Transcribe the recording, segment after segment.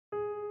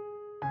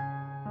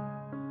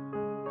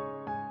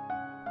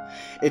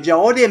If you're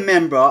already a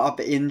member of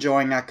the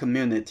Enjoying Art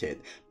community,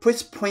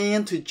 please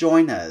plan to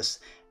join us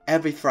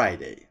every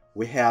Friday.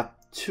 We have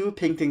 2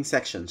 painting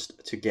sections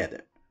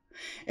together.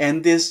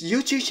 And this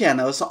YouTube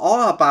channel is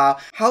all about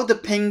how to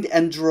paint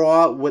and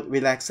draw with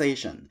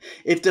relaxation.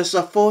 If this is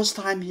the first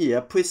time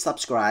here, please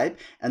subscribe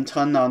and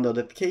turn on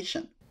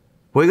notification.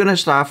 We're going to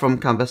start from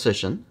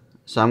composition.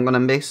 So I'm going to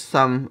mix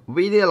some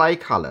really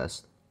light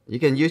colors. You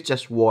can use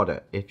just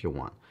water if you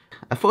want.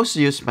 I first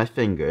use my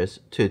fingers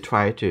to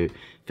try to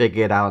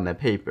figure it out on the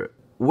paper.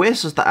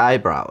 Where's the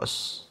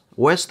eyebrows?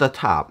 Where's the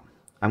top?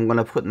 I'm going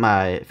to put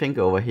my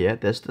finger over here.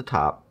 There's the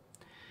top.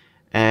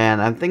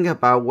 And I'm thinking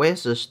about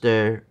where's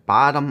the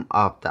bottom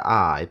of the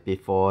eye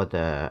before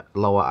the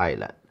lower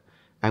eyelid.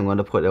 I'm going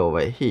to put it over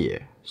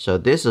here. So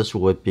this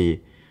would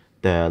be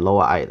the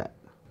lower eyelid.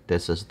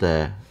 This is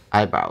the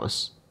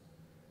eyebrows.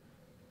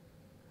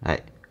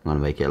 Right. I'm going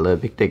to make it a little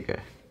bit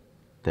bigger.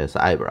 There's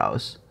the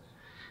eyebrows.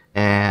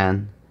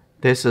 And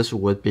this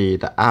would be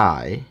the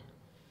eye.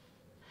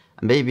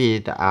 Maybe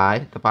the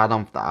eye, the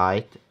bottom of the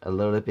eye, a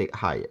little bit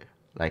higher,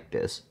 like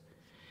this.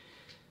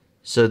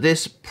 So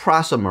this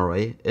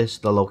primary is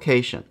the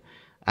location.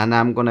 And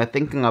I'm gonna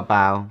thinking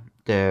about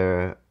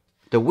the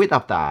width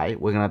of the eye.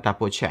 We're gonna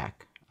double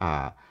check.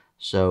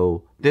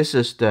 So this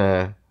is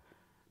the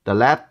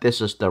left,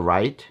 this is the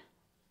right,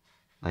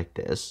 like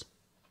this.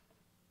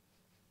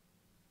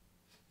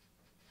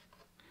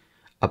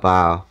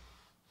 About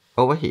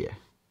over here,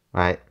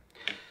 right?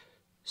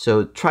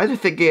 So try to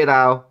figure it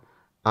out.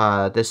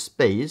 The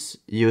space,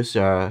 use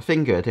your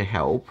finger to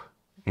help.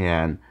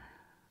 And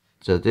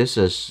so this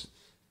is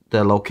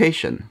the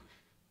location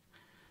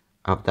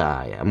of the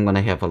eye. I'm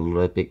gonna have a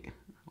little bit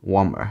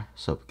warmer,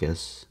 so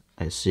because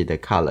I see the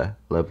color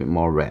a little bit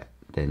more red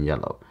than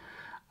yellow.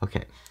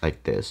 Okay,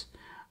 like this.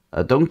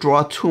 Don't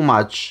draw too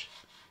much.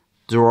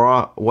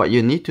 Draw what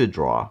you need to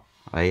draw.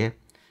 Right?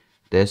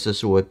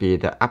 Would be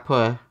the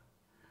upper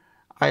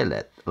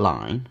eyelid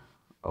line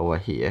over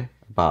here,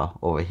 about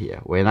over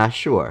here. We're not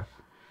sure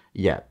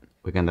yet.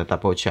 We're gonna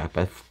double check.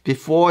 But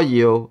before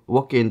you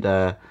work in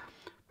the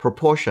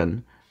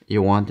proportion,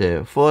 you want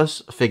to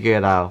first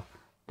figure out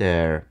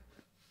the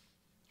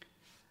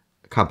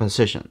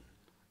composition,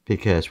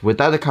 because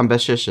without the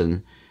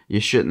composition, you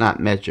should not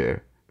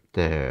measure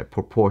the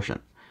proportion,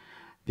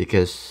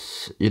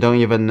 because you don't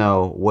even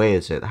know where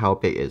is it, how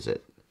big is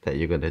it that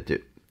you're gonna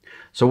do.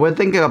 So we're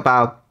thinking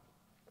about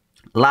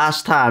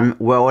last time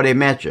we already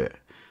measured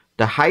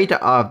the height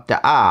of the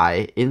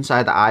eye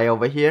inside the eye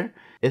over here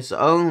is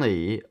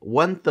only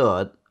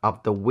 1/3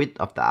 of the width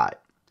of the eye.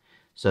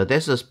 So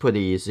this is pretty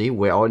easy.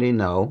 We already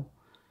know.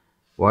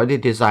 We already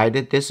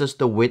decided this is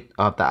the width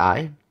of the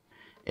eye.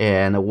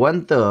 And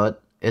 1/3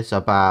 is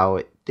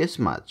about this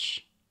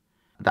much.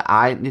 The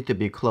eye needs to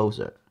be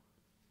closer.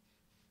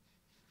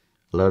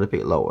 A little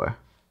bit lower.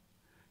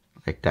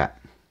 Like that.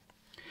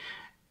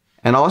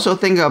 And also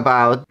think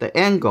about the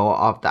angle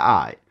of the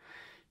eye.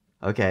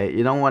 Okay,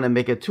 you don't want to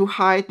make it too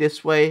high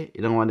this way.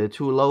 You don't want it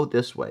too low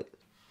this way.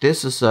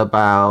 This is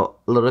about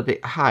a little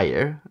bit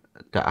higher,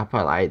 the upper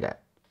eyelid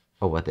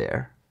over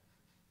there.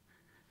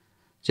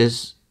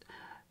 Just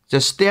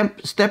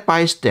step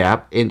by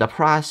step in the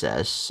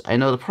process. I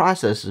know the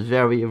process is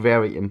very,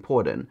 very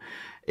important.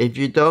 If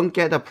you don't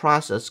get the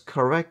process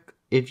correct,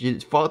 if you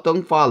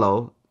don't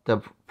follow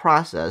the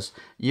process,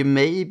 you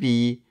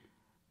maybe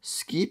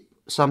skip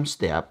some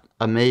step,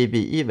 or maybe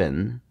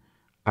even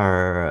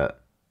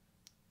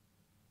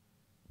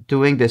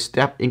doing the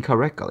step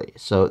incorrectly.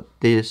 So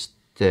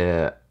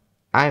the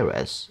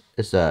iris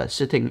is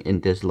sitting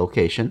in this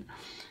location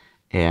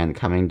and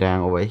coming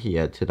down over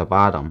here to the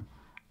bottom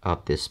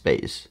of this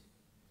space,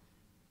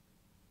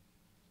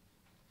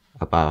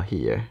 about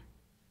here,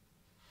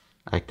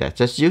 like that.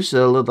 Just use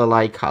a little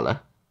light color,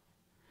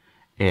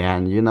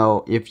 and you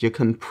know, if you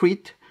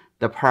complete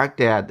the part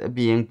that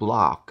being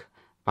blocked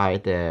by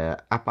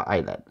the upper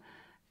eyelid,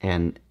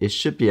 and it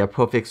should be a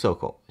perfect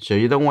circle. So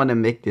you don't want to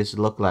make this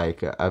look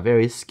like a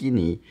very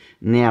skinny,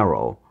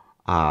 narrow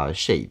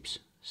shapes.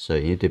 So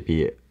you need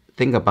to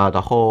think about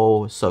the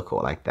whole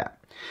circle like that.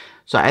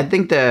 So I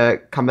think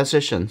the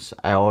compositions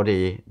I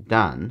already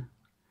done,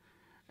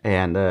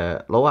 and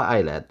the lower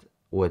eyelid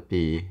would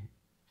be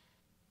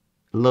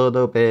a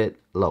little bit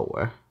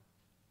lower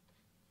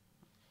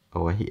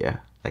over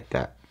here, like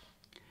that.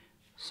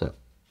 So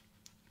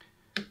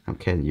I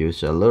can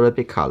use a little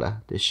bit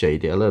color to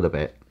shade it a little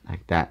bit,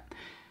 like that.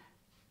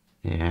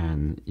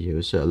 And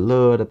use a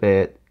little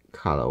bit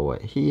color over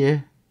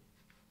here,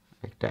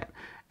 like that.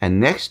 And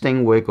next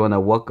thing we're gonna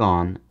work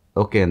on,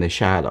 looking at the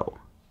shadow,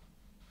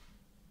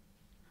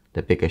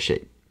 the bigger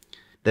shape.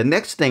 The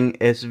next thing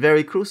is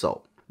very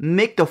crucial.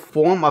 Make the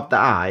form of the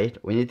eye.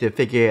 We need to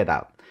figure it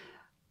out.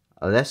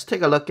 Let's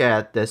take a look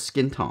at the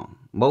skin tone.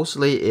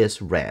 Mostly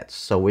it's red,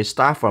 so we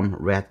start from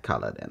red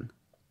color then.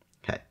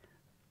 Okay,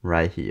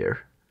 right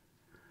here.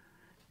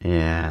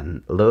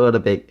 And a little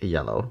bit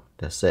yellow.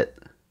 That's it.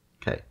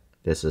 Okay,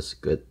 this is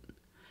good.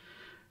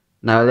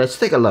 Now let's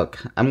take a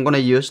look. I'm gonna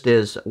use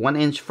this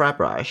 1-inch flat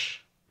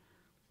brush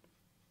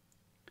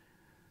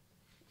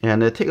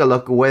And take a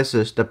look, where's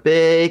the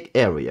big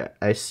area.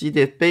 I see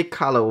the big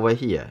color over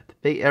here. The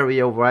big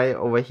area right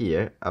over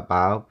here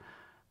about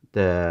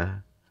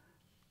the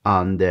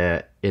in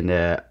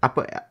the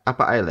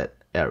upper eyelid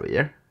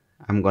area.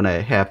 I'm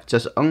gonna have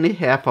just only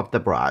half of the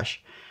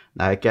brush.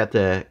 Now I get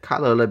the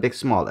color a little bit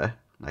smaller,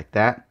 like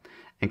that.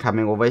 And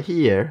coming over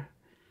here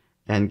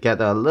and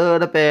get a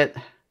little bit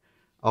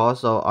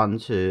also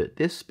onto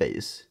this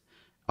space.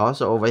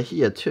 Also over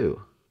here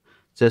too.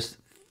 Just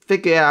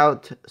figure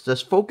out,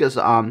 just focus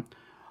on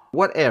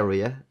what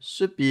area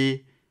should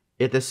be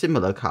in a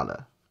similar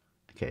color.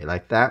 Okay,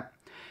 like that.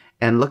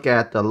 And look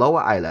at the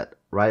lower eyelid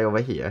right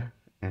over here.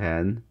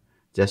 And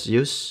just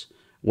use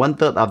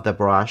 1/3 of the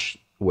brush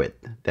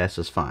width. That's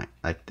just fine,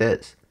 like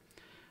this.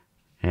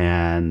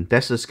 And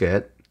this is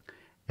good.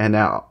 And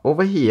now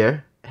over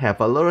here,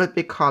 have a little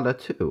bit color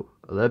too.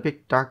 A little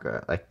bit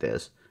darker, like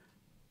this.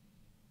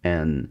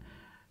 And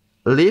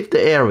leave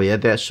the area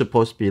that's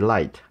supposed to be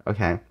light,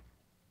 okay?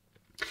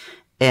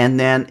 And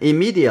then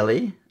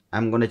immediately,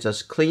 I'm gonna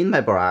just clean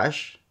my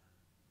brush.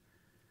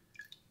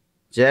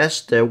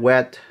 Just the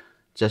wet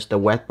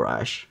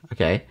brush,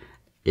 okay?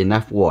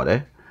 Enough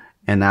water.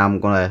 And now I'm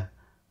gonna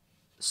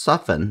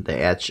soften the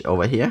edge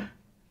over here.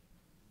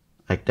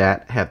 Like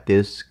that, have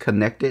this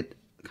connected,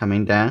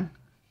 coming down.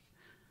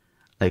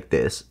 Like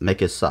this,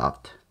 make it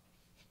soft.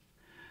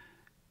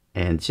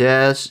 And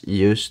just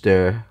use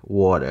the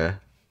water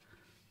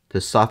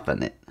to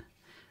soften it.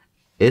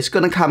 It's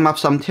gonna come up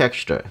some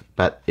texture,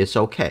 but it's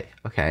okay,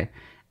 okay?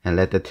 And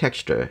let the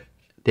texture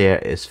there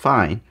is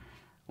fine.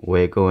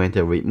 We're going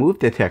to remove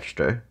the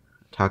texture,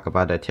 talk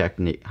about the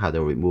technique, how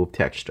to remove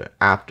texture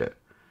after.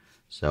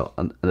 So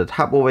on the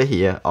top over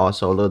here,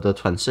 also a little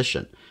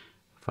transition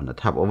from the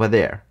top over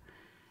there.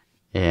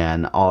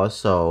 And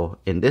also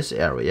in this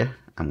area,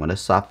 I'm gonna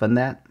soften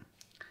that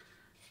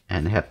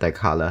and have that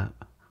color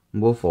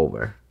move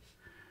over.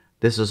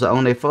 This is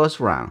only first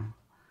round.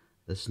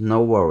 There's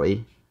no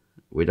worry.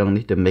 We don't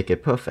need to make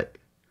it perfect.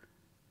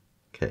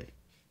 Okay,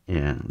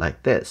 and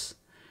like this.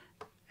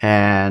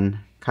 And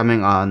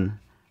coming on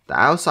the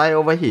outside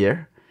over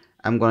here,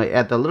 I'm going to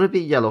add a little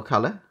bit yellow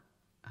color.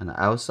 On the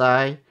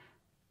outside,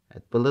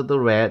 add a little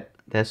red.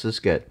 This is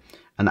good.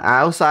 And the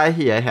outside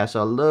here has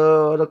a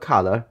little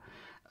color,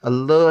 a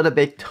little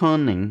bit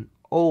turning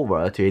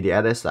over to the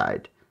other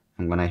side.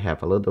 I'm going to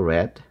have a little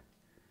red,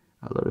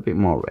 a little bit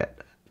more red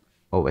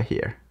over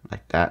here,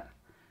 like that.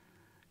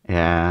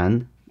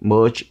 And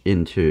merge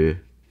into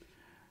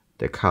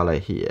the color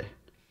here.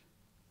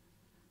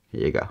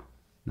 Here you go.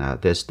 Now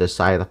this is the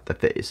side of the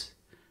face.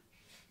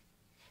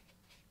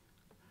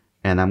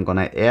 And I'm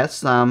gonna add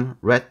some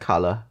red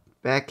color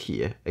back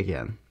here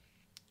again.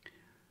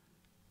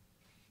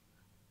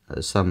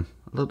 Some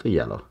little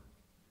yellow.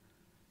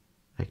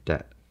 Like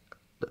that.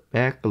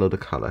 Back a little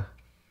color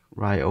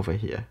right over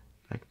here.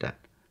 Like that.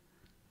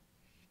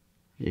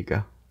 Here you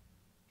go.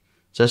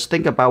 Just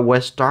think about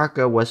what's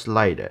darker, what's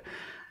lighter.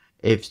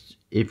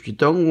 If you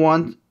don't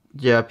want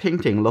your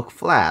painting look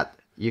flat,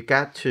 you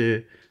got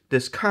to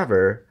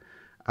discover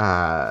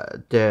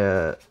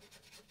the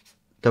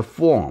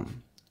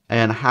form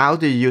and how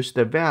to use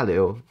the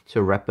value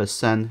to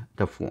represent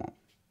the form.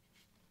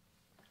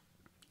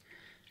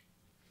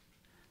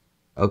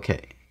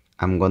 Okay,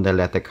 I'm going to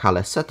let the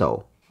color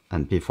settle,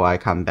 and before I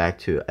come back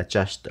to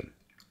adjust them.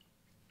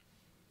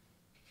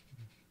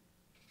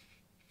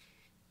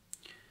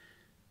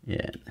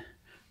 And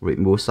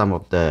remove some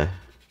of the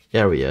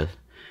area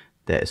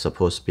that is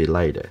supposed to be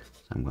lighter.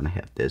 So I'm going to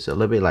have this a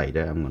little bit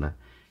lighter. I'm going to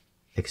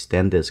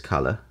extend this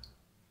color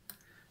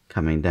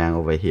coming down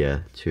over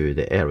here to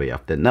the area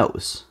of the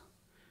nose.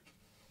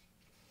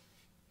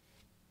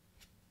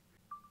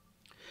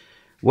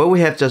 What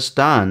we have just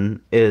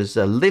done is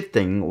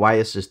lifting while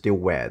it's still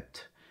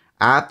wet.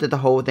 After the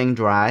whole thing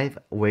dries,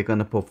 we're going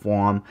to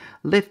perform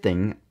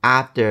lifting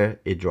after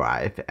it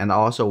dries, and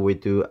also we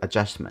do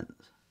adjustments.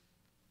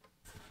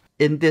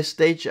 In this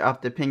stage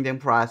of the painting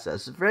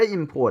process, it's very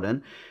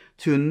important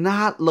to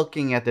not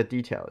looking at the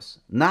details,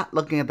 not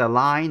looking at the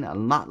line,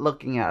 not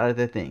looking at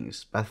other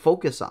things, but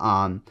focus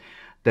on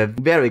the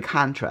very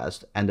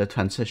contrast and the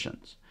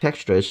transitions.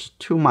 Texture is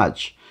too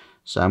much,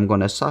 so I'm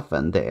going to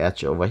soften the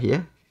edge over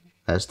here.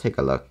 Let's take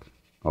a look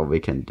what we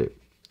can do.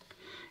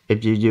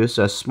 If you use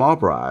a small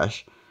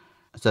brush,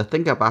 so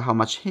think about how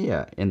much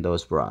hair in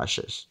those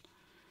brushes,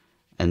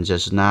 and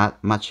just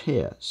not much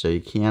hair, so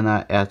you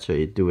cannot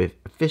actually do it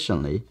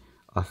efficiently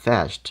or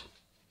fast.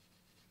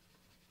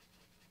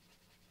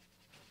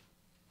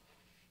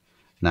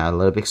 Now a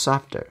little bit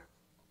softer.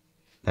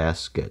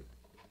 That's good.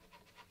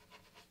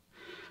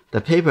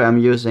 The paper I'm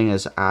using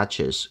is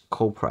Arches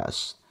cold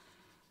press.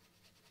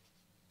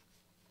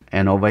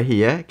 And over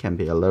here can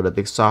be a little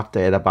bit softer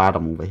at the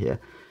bottom over here.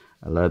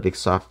 A little bit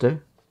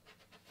softer.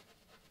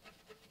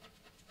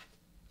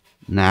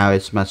 Now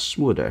it's much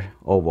smoother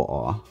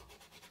overall.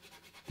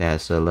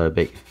 That's a little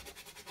bit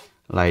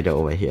lighter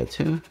over here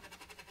too.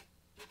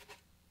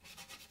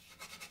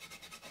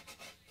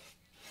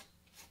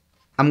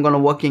 I'm gonna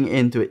working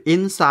into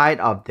inside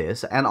of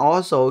this and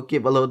also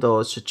give a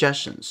little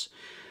suggestions.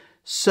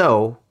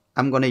 So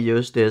I'm going to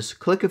use this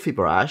calligraphy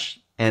brush,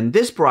 and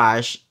this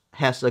brush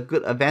has a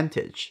good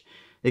advantage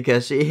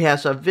because it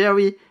has a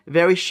very,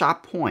 very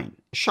sharp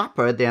point,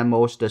 sharper than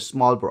most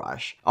small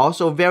brush.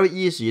 Also very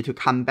easy to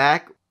come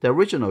back the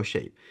original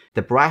shape.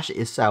 The brush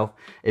itself,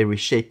 it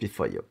reshaped it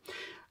for you.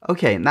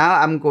 Okay,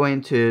 now I'm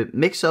going to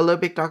mix a little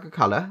bit darker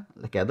color,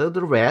 like a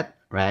little red,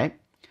 right?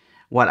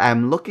 What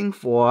I'm looking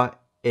for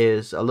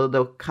is a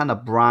little kind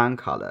of brown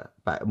color,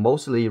 but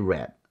mostly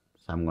red.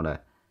 So I'm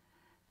gonna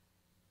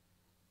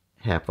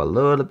have a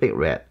little bit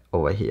red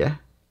over here.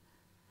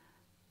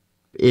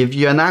 If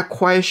you're not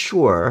quite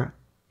sure,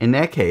 in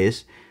that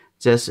case,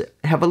 just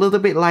have a little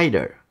bit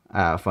lighter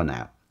for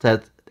now.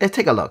 So let's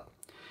take a look.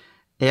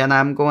 And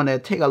I'm going to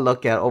take a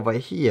look at over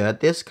here,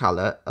 this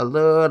color, a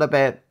little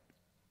bit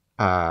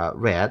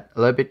red, a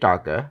little bit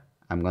darker.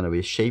 I'm going to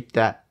reshape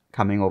that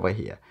coming over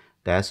here.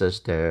 That's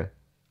just the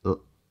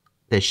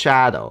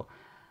shadow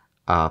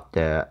of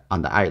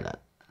on the eyelid,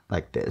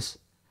 like this.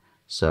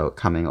 So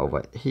coming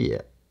over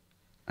here,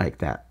 like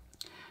that.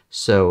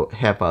 So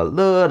have a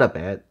little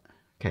bit,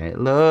 okay, a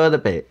little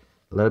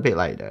bit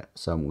lighter.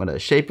 So I'm gonna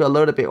shape it a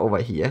little bit over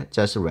here,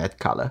 just red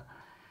color,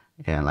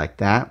 and like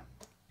that,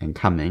 and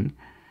coming.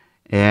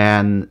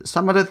 And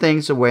some of the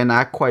things we're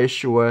not quite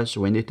sure, so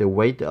we need to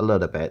wait a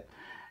little bit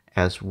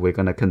as we're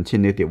gonna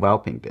continue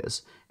developing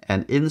this.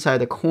 And inside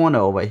the corner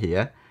over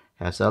here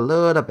has a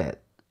little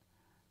bit,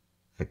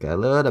 like a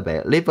little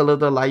bit, leave a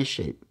little light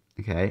shape,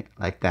 okay,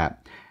 like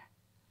that.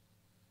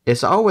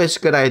 It's always a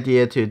good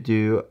idea to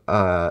do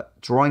a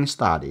drawing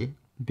study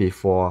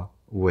before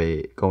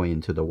we go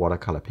into the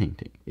watercolor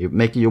painting. It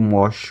makes you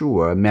more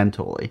sure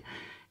mentally,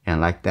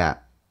 and like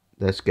that.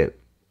 That's good.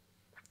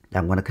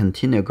 I'm going to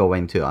continue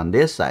going to on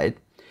this side,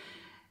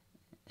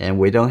 and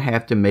we don't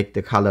have to make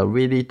the color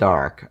really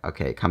dark.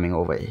 Okay, coming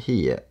over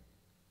here,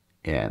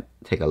 and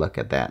take a look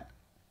at that.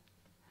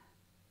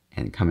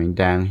 And coming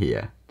down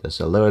here,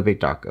 there's a little bit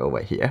darker over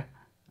here,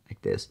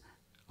 like this,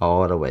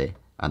 all the way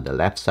on the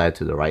left side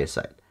to the right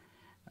side.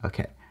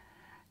 Okay,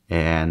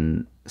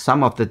 and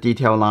some of the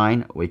detail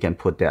line, we can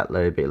put that a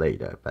little bit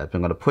later. But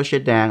I'm going to push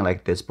it down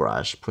like this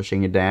brush,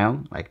 pushing it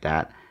down like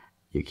that.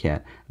 You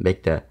can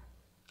make a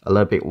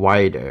little bit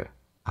wider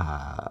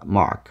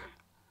mark.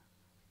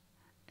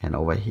 And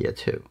over here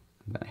too.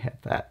 I'm going to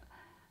have that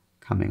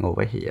coming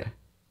over here.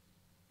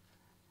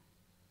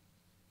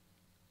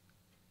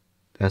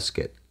 That's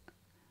good.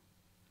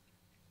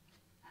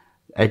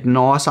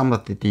 Ignore some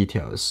of the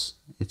details.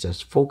 It's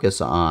just focus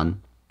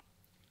on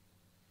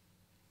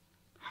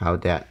how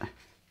that,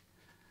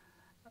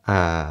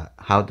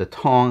 how the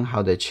tone,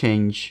 how they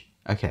change.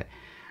 Okay,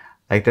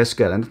 like that's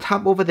good. And the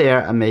top over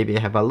there, I maybe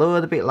have a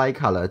little bit light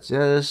color.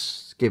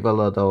 Just give a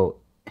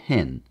little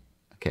hint.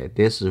 Okay,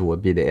 this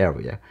would be the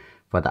area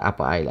for the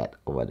upper eyelid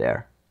over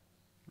there,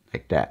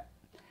 like that.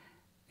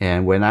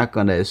 And we're not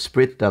gonna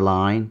split the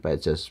line,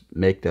 but just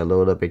make the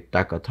little bit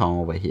darker tone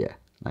over here,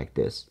 like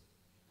this.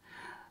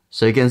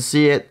 So you can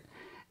see it.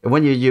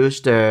 When you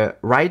use the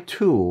right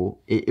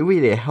tool, it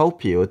really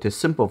helps you to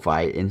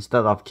simplify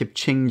instead of keep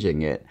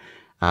changing it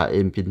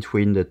in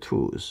between the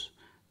tools.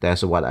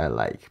 That's what I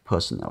like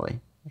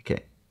personally.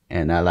 Okay,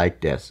 and I like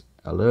this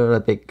a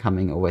little bit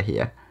coming over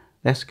here.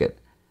 That's good.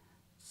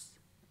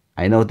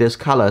 I know this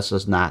color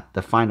is not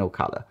the final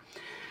color.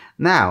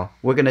 Now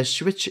we're gonna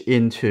switch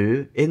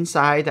into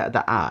inside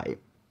the eye.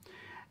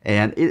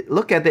 And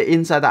look at the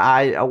inside the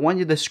eye. I want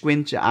you to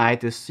squint your eye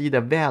to see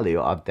the value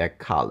of that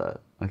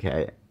color.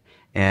 Okay.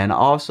 And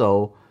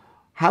also,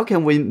 how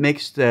can we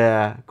mix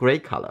the gray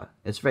color?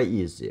 It's very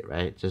easy,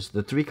 right? Just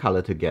the three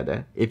color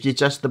together. If you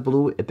just the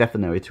blue, it's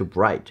definitely too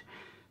bright.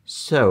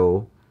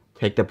 So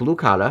take the blue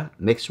color,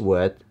 mix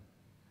with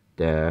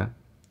the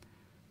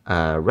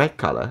red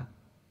color,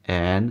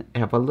 and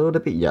have a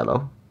little bit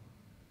yellow.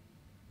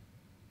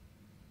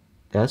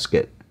 That's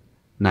good.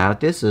 Now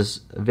this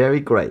is very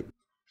great.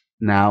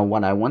 Now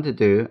what I want to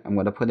do, I'm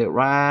going to put it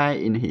right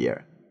in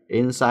here.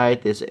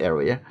 Inside this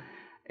area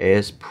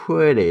is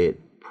pretty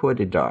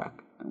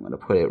dark. I'm going to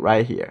put it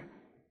right here.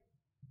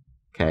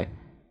 Okay.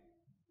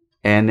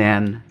 And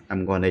then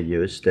I'm going to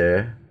use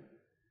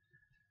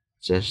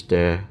just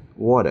the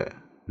water.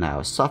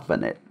 Now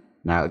soften it.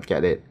 Now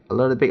get it a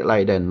little bit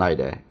lighter and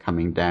lighter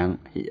coming down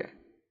here.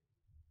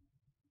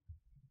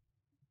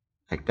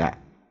 Like that.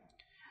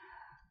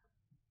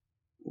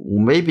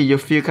 Maybe you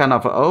feel kind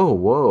of, oh,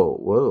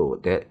 whoa,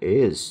 that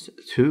is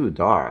too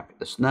dark.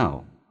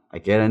 No, I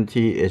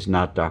guarantee it's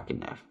not dark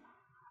enough.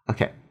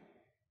 Okay,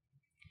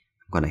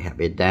 I'm gonna have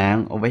it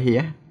down over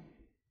here.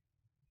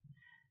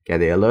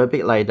 Get it a little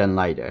bit lighter and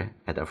lighter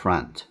at the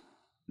front.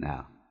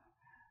 Now,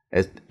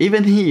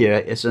 even here,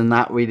 it's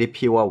not really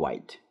pure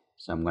white.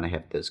 So I'm gonna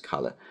have this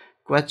color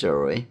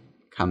gradually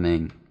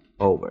coming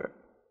over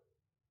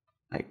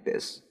like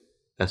this.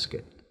 That's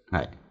good,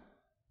 right?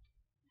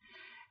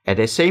 At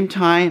the same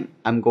time,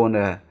 I'm going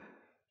to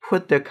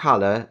put the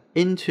color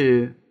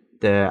into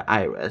the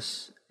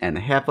iris and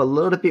have a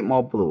little bit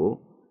more blue,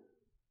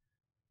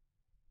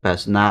 but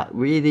it's not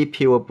really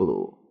pure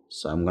blue.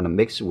 So I'm going to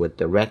mix with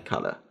the red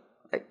color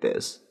like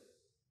this.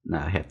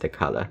 Now I have the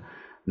color.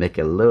 Make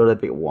it a little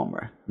bit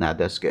warmer. Now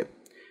that's good.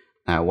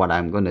 Now what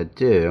I'm going to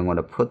do, I'm going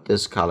to put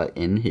this color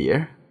in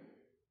here.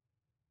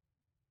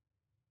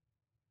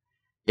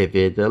 If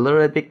it's a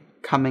little bit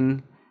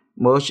coming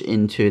merge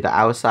into the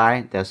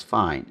outside, that's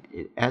fine.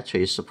 It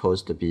actually is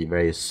supposed to be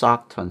very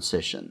soft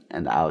transition,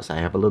 and the outside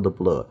have a little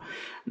blur.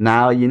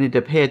 Now you need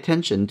to pay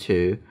attention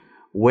to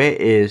where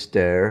is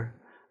the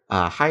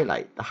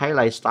highlight. The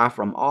highlight start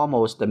from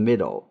almost the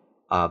middle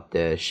of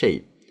the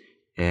shape,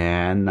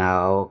 and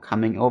now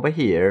coming over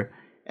here,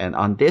 and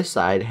on this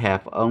side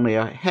have only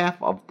a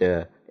half of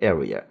the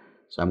area.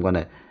 So I'm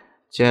gonna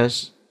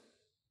just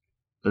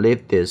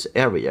leave this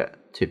area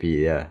to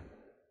be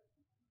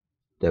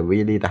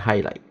the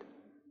highlight.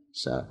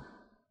 So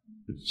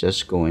I'm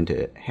just going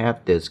to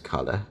have this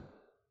color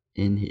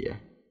in here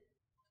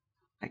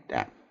like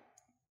that.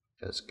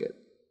 That's good.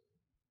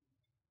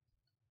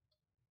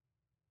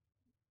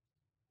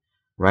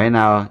 Right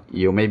now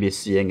you may be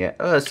seeing it,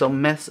 oh, it's so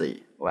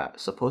messy. Well,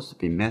 it's supposed to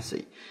be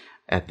messy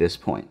at this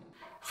point.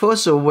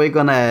 First, we're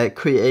gonna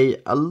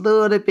create a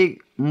little bit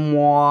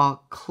more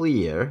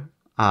clear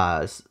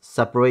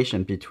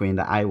separation between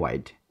the eye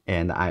white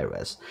and the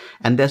iris,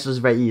 and this is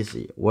very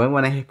easy. We're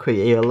gonna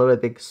create a little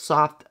bit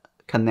soft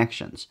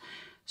connections.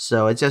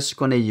 So I'm just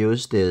gonna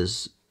use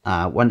this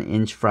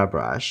 1-inch flat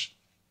brush.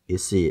 You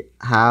see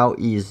how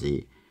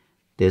easy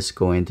this is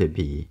going to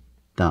be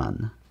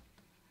done.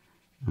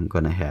 I'm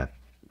gonna have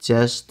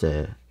just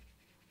the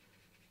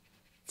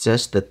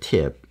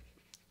tip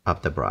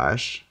of the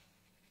brush.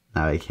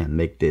 Now I can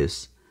make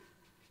this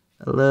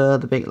a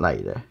little bit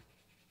lighter.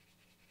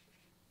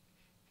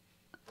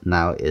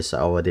 Now it's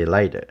already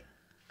lighter.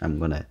 I'm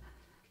gonna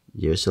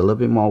use a little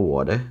bit more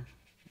water.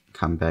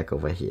 Come back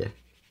over here.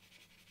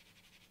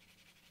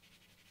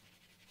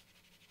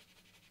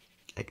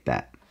 Like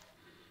that.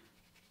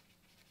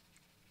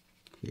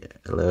 Yeah,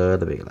 a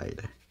little bit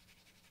lighter.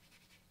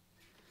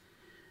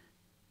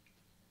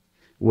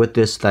 With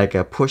this like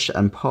a push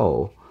and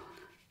pull,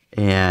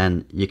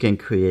 and you can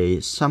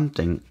create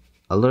something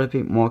a little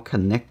bit more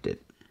connected,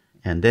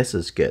 and this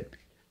is good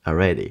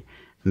already.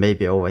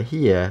 Maybe over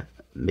here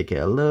make it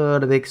a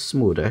little bit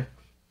smoother.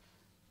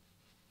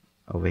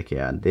 Over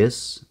here on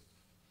this,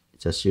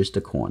 just use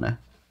the corner.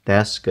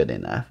 That's good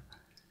enough.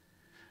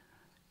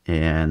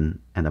 And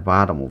the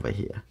bottom over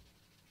here.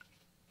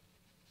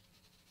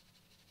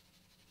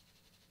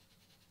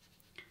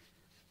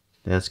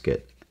 That's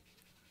good.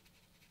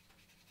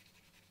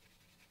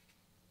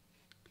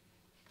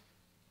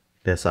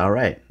 That's all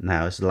right.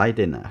 Now it's light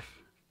enough.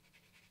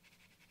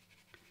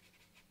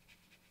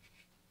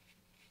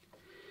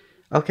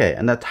 Okay,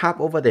 and the top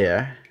over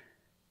there,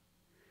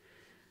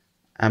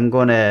 I'm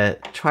gonna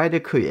try to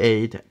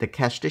create the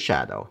catch the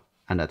shadow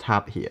on the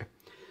top here.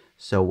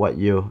 So what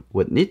you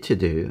would need to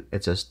do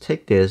is just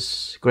take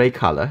this gray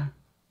color.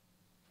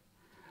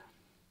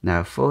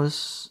 Now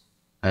first,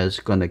 I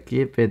was gonna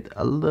give it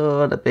a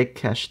little bit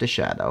catch the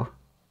shadow,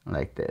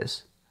 like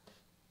this.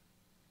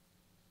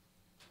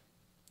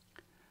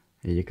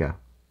 Here you go.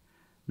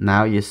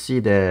 Now you see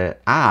the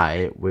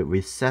eye will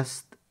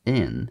recess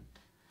in.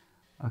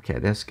 Okay,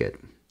 that's good.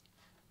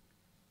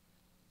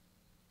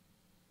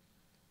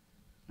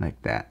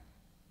 Like that.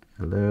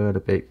 A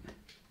little bit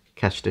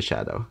catch the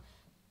shadow.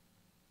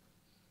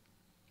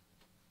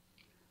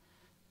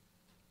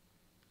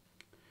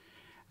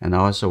 And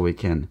also we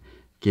can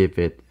give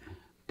it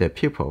the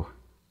pupil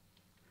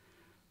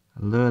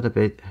a little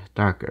bit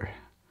darker.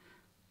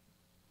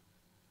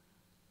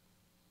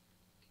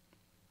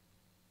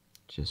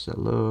 Just a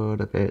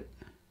little bit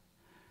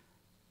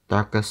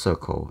darker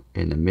circle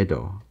in the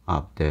middle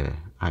of the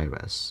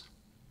iris.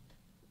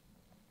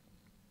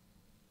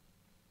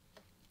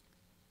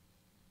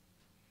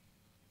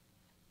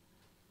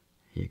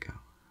 Here you go.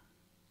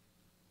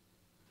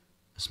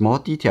 A small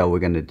detail we're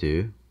going to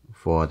do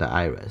for the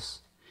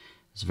iris.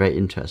 It's very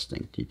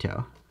interesting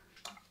detail.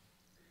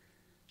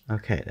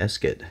 Okay, that's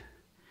good.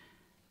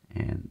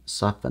 And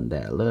soften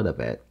that a little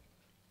bit.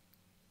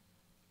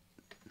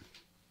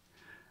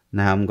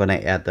 Now I'm gonna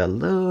add a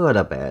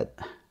little bit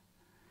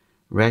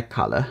red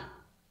color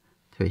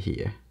to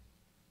here.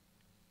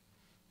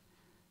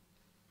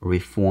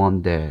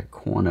 Reform the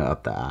corner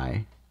of the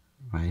eye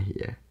right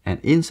here. And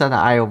inside the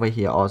eye over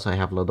here also I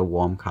have a little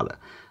warm color.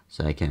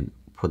 So I can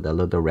put a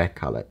little red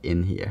color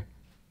in here.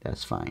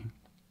 That's fine.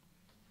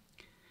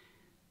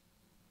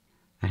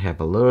 I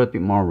have a little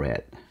bit more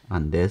red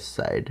on this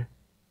side.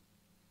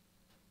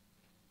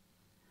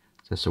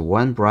 Just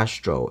one brush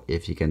stroke.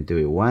 If you can do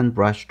it, one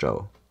brush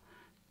stroke.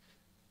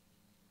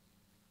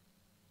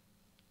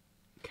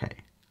 Okay,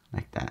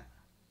 like that.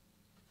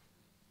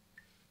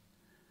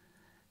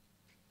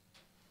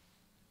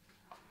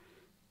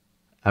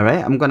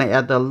 Alright, I'm gonna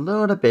add a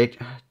little bit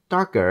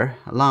darker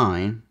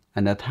line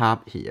on the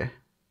top here.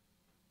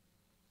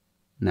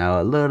 Now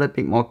a little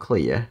bit more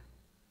clear.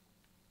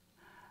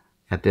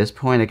 At this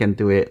point I can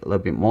do it a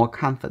little bit more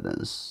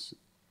confidence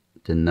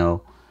to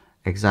know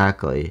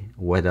exactly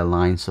where the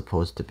line's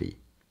supposed to be.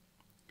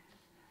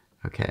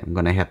 Okay, I'm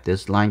gonna have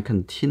this line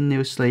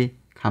continuously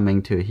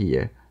coming to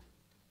here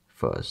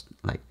first,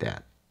 like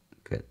that.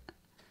 Good.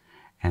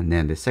 And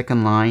then the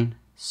second line,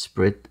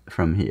 split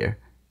from here,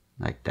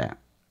 like that.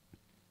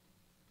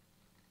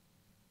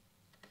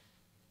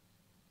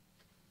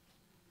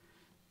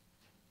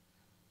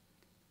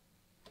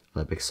 A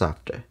little bit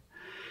softer.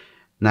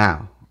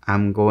 Now,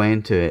 I'm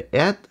going to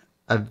add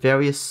a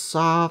very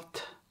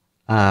soft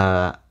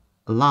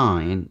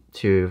line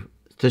to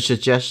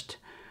suggest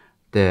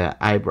the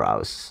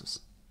eyebrows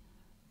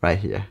right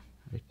here,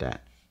 like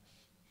that.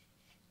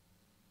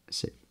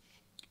 See,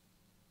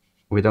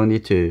 we don't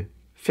need to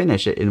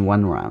finish it in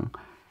one round.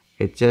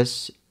 It's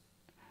just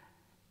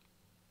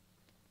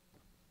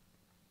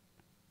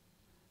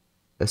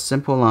a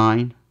simple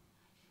line.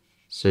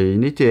 So you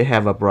need to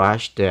have a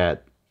brush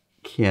that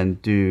can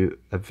do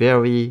a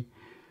very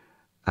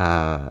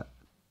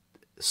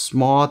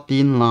small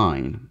thin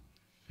line,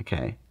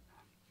 okay,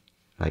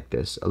 like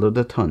this. A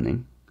little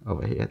toning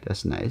over here,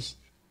 that's nice.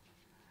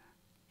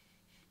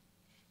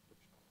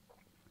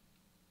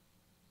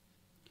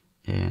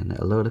 And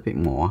a little bit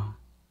more,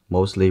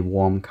 mostly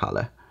warm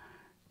color.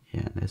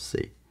 Yeah, let's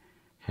see.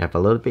 Have a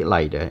little bit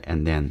lighter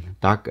and then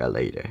darker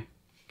later,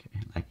 okay,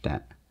 like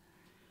that.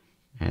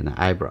 And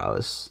the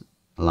eyebrows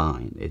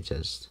line is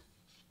just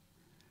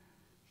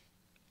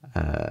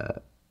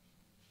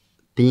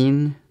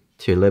thin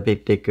to a little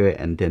bit thicker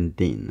and then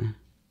thin.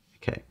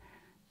 Okay,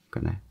 I'm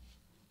gonna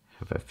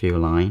have a few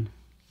lines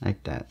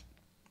like that.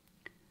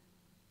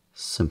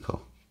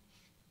 Simple,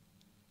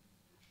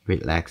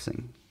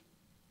 relaxing.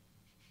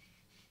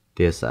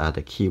 These are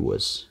the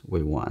keywords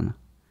we want.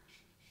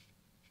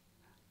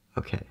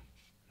 Okay,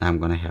 now I'm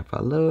gonna have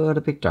a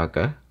little bit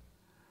darker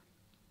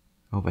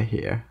over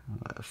here.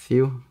 A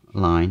few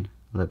lines,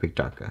 a little bit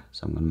darker.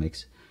 So I'm gonna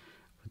mix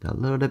with a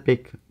little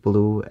bit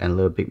blue and a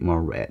little bit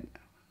more red.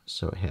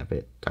 So have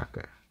it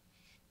darker.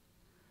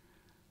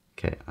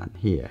 Okay, on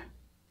here.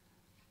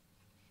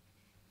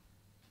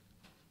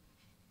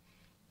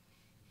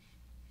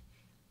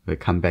 We'll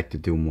come back to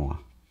do more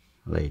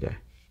later.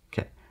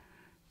 Okay,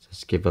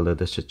 just give a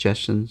little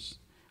suggestions.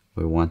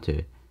 We want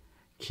to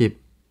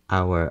keep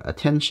our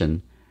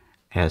attention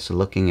as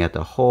looking at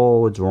the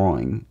whole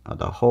drawing, or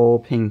the whole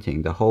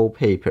painting, the whole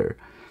paper,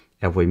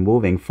 as we're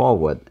moving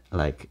forward,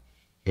 like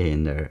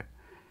in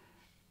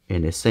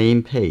the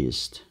same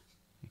pace.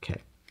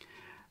 Okay,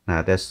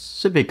 now that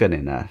should be good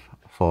enough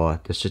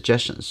for the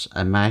suggestions.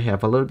 I might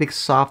have a little bit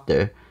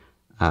softer,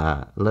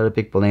 a little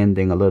bit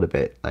blending a little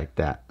bit like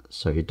that,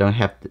 so you don't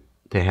have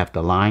to have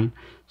the line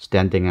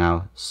standing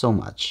out so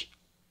much.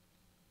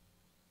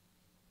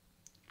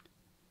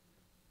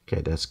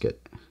 Okay, that's good.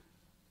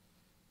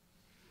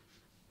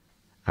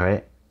 All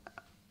right,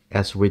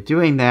 as we're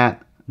doing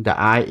that, the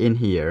eye in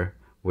here,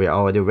 we're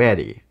already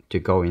ready to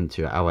go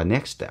into our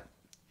next step.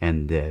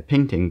 And the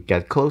painting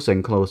get closer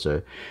and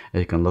closer,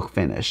 it can look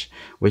finished.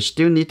 We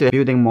still need to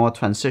building more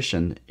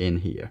transition in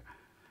here,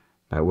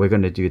 but we're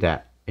going to do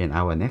that in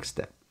our next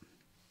step.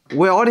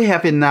 We already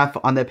have enough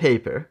on the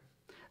paper.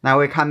 Now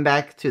we come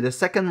back to the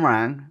second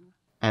round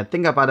and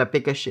think about a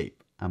bigger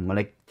shape. I'm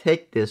going to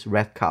take this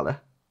red color,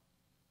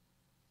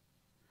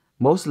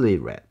 mostly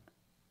red,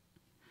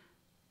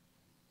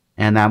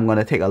 and I'm going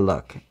to take a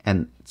look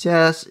and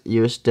just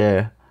use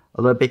a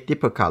little bit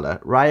deeper color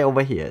right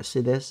over here.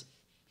 See this?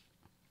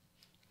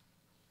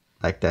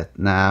 Like that.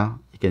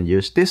 Now you can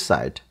use this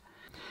side.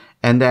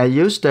 And I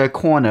use the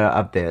corner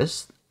of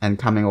this and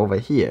coming over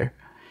here.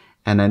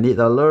 And I need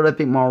a little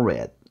bit more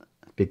red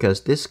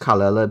because this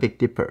color a little bit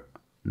deeper.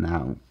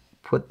 Now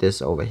put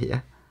this over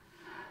here.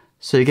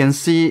 So you can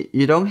see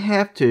you don't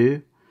have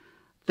to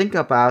think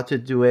about to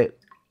do it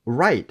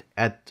right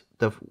at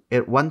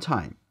one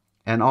time.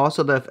 And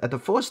also at the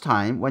first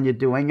time when you're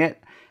doing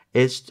it,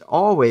 it's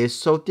always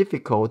so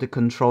difficult to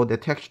control the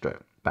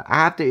texture. But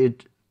after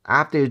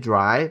you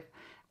dry,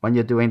 when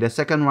you're doing the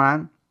second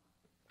round,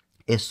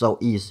 it's so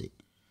easy.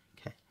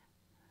 Okay,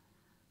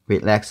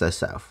 relax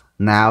yourself.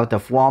 Now the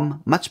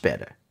form much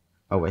better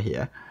over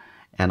here,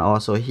 and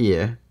also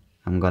here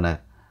I'm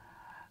gonna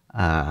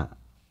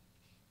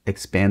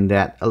expand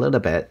that a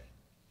little bit,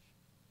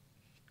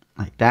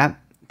 like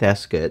that.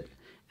 That's good.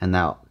 And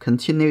now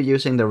continue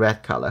using the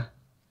red color,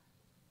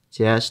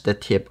 just the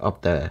tip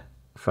of the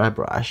flat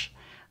brush.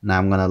 Now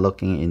I'm gonna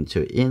looking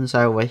into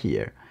inside over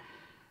here.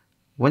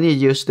 When you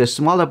use the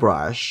smaller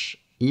brush,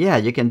 yeah,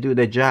 you can do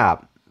the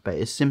job, but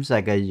it seems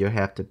like you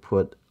have to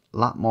put a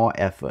lot more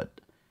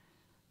effort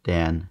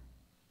than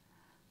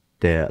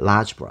the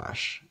large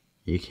brush.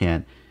 You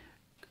can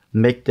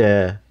make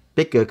the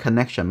bigger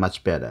connection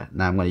much better.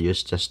 Now I'm going to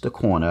use just the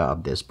corner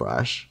of this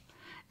brush.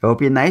 It will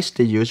be nice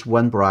to use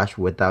one brush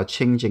without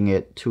changing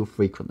it too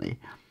frequently.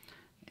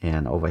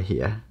 And over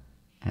here,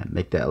 and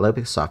make that a little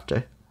bit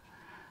softer.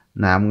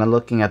 Now I'm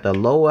looking at the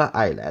lower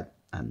eyelid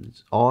and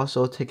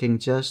also taking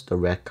just the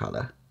red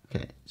color.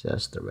 Okay,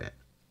 just the red.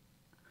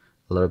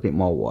 A little bit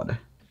more water.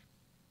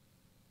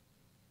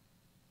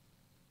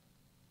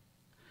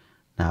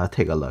 Now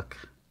take a look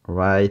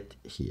right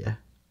here.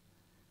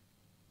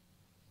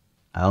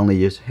 I only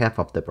use half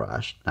of the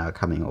brush. Now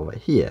coming over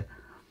here,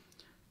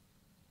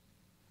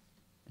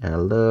 a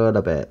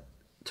little bit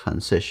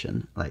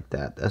transition like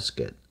that. That's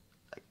good.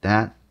 Like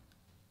that.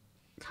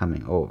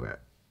 Coming over.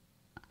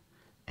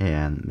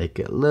 And make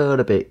it a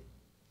little bit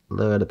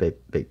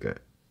bigger.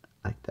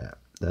 Like that.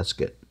 That's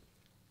good.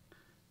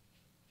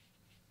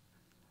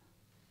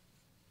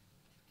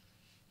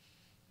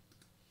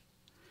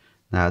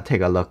 Now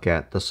take a look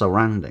at the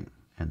surrounding.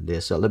 And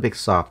this a little bit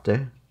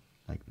softer.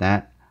 Like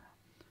that.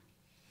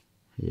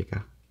 Here you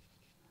go.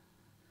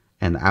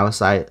 And the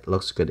outside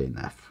looks good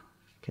enough.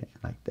 Okay,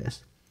 like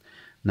this.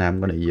 Now I'm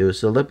going to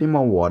use a little bit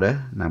more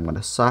water. And I'm going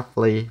to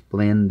softly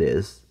blend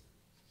this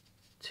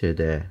to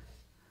the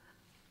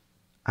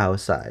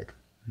outside.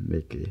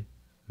 Maybe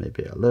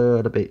a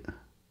little bit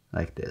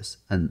like this.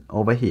 And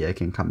over here it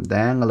can come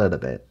down a little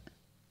bit.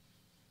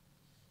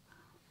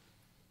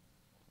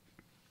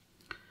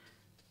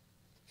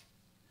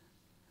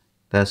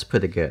 That's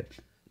pretty good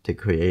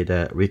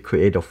to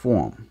recreate a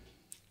form.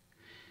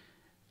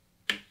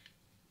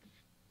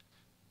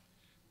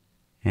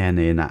 And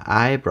in the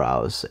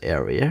eyebrows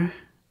area,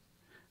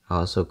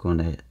 also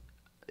gonna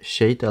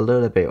shade a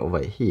little bit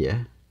over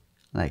here,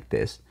 like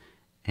this,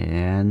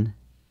 and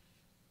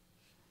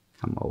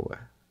come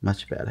over,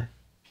 much better.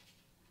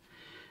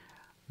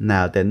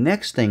 Now the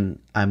next thing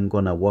I'm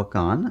gonna work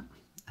on,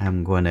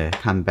 I'm gonna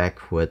come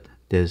back with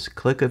this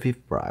calligraphy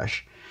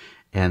brush,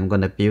 and I'm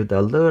gonna build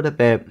a little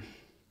bit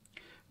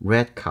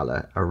red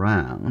color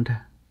around.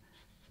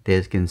 There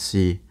you can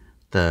see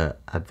a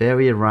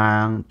very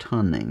round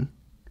turning.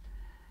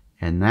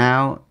 And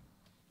now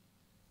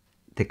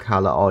the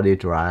color already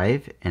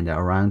dried and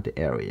around the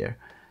area.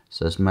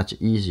 So it's much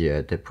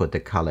easier to put the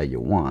color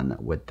you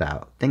want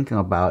without thinking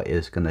about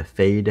it's gonna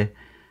fade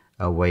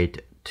away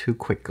too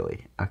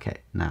quickly.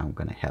 Okay, now I'm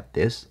gonna have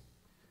this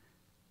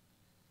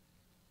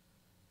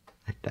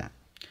like that.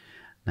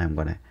 Now I'm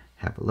gonna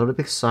have a little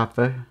bit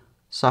soften.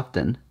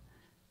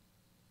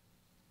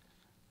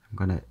 I'm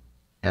gonna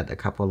add a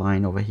couple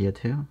lines over here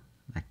too,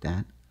 like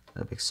that. A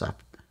little bit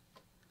soft,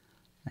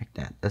 like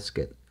that. That's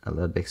good. A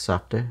little bit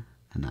softer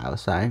on the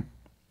outside.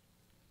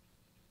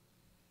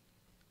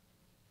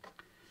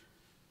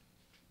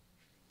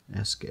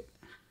 That's good.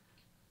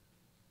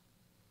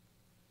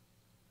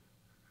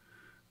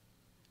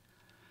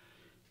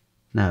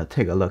 Now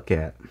take a look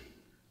at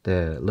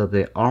the little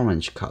bit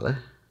orange color.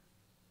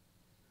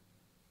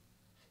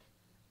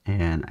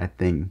 And I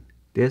think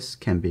this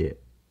can be a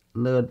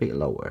little bit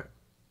lower.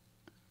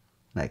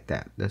 Like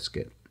that. That's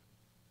good.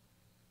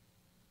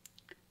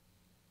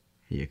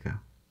 Here you go.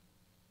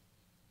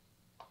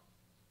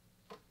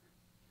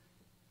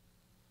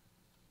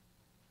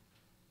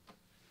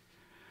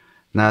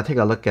 Now take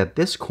a look at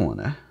this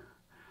corner.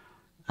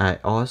 I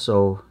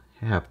also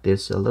have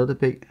this a little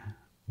bit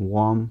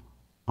warm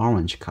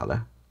orange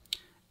color.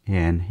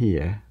 And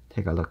here,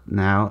 take a look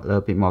now, a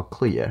little bit more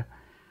clear.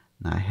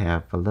 Now I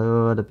have a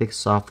little bit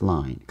soft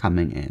line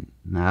coming in.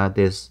 Now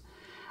this,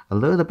 a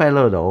little by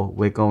little,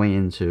 we're going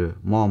into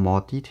more and more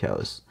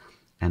details.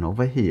 And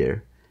over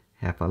here,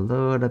 have a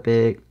little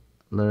bit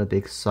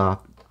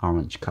soft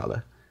orange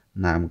color.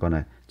 Now I'm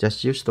gonna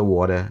just use the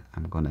water.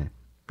 I'm gonna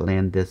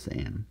blend this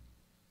in.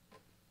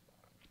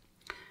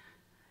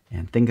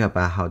 And think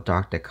about how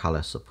dark the color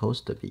is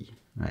supposed to be,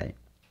 right?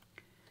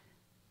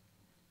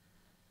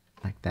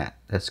 Like that.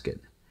 That's good.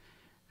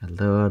 A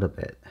little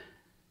bit.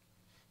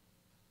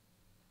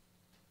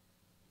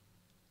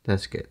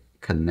 That's good.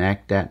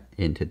 Connect that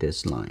into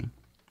this line.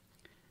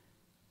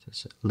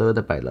 Just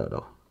little by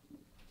little.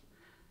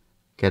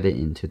 Get it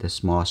into the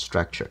small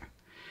structure.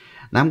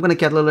 Now I'm going to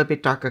get a little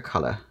bit darker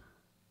color.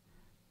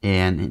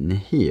 And in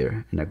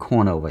here, in the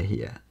corner over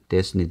here,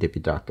 this needs to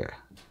be darker.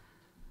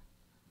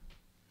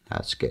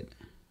 That's good.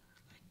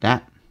 Like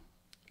that.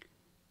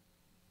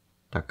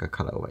 Darker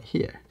color over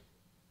here.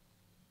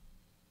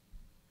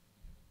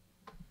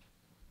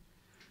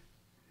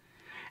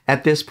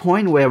 At this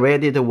point, we're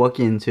ready to work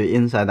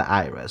inside the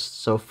iris.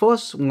 So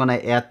first, I'm gonna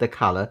add the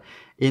color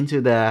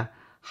into the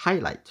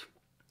highlight.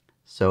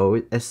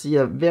 So I see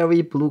a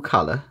very blue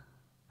color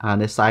on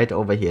the side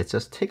over here.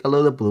 Just take a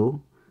little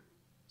blue.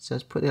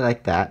 Just put it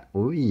like that.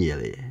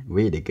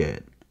 Really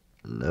good.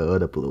 A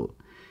little blue.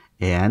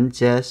 And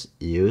just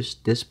use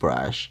this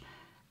brush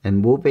and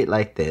move it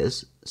like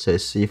this. So you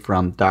see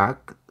from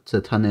dark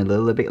to turn a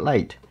little bit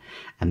light.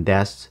 And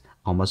that's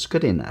almost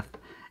good enough.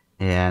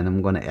 And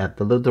I'm going to add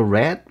a little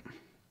red.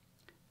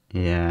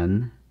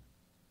 And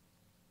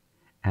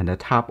the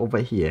top over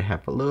here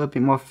have a little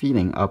bit more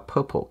feeling of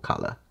purple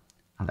color.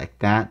 Like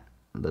that.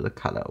 A little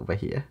color over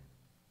here.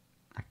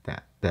 Like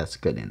that. That's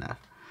good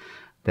enough.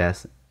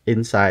 That's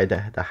inside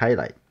the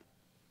highlight.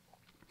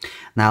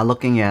 Now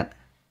looking at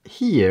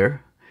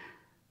here.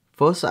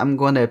 First, I'm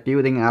going to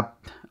building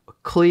up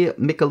clear,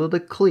 make a little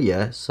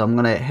clear. So I'm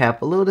going to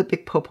have a little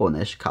bit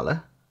purplish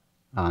color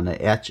on the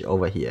edge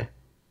over here.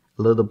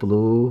 A little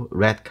blue,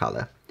 red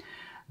color.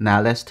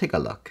 Now let's take a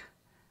look.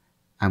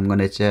 I'm going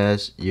to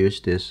just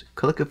use this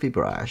calligraphy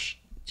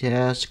brush.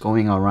 Just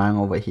going around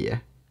over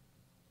here.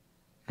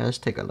 Let's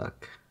take a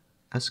look.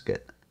 That's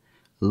good.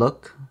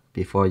 Look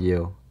before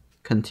you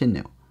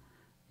continue.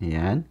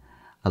 And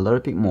a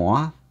little bit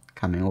more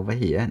coming over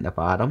here in the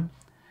bottom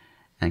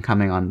and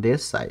coming on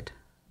this side.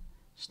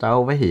 Start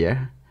over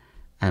here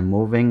and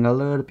moving a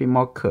little bit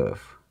more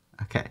curve.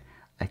 Okay,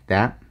 like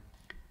that.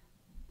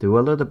 Do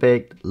a little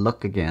bit,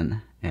 look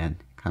again, and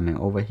coming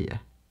over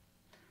here.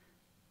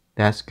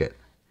 That's good.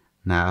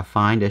 Now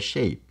find the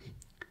shape.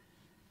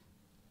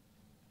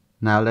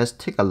 Now let's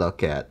take a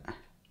look at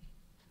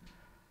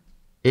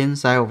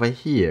inside over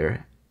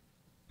here.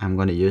 I'm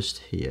going to use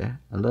here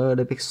a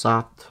little bit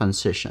soft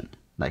transition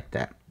like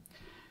that.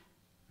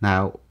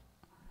 Now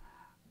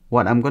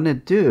what I'm going to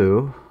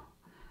do,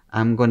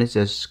 I'm going to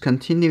just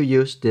continue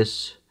use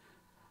this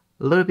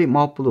a little bit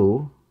more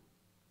blue,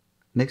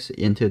 mix it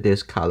into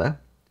this color,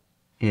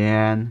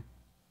 and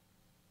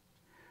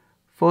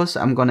first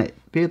I'm going to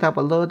build up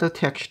a little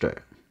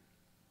texture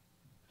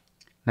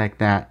like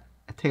that.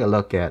 Take a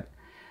look at,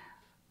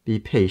 be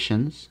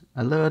patient,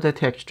 a little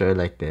texture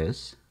like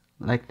this,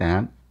 like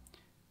that.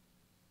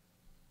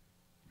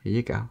 Here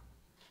you go.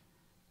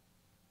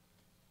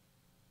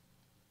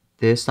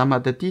 There's some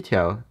of the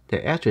detail,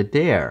 they're actually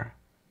there.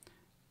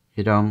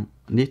 You don't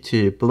need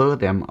to blur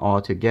them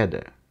all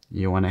together.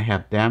 You want to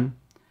have them,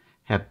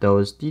 have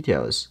those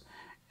details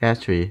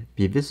actually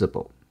be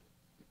visible.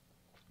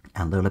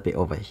 A little bit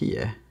over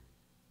here.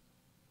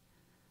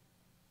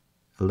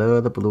 A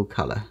little blue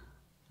color,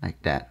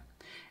 like that.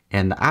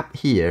 And up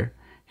here,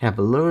 have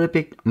a little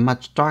bit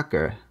much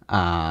darker,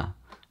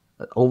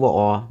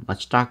 overall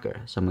much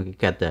darker. So we can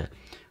get the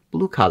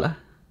blue color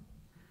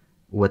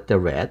with the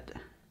red,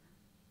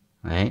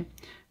 right?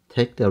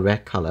 Take the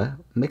red color,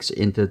 mix it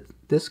into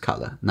this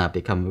color. Now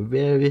become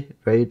very,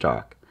 very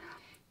dark.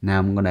 Now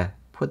I'm gonna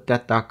put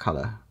that dark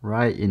color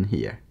right in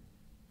here.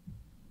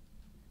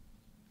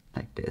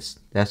 Like this,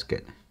 that's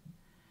good.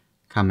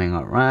 Coming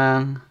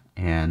around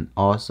and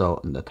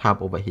also on the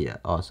top over here,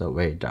 also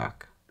very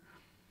dark.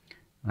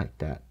 Like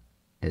that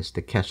is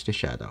to catch the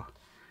shadow.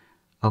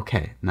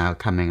 Okay, now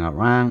coming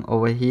around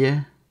over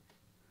here.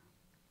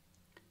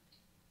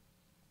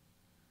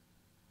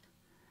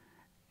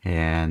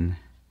 And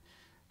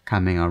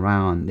coming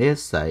around on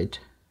this side.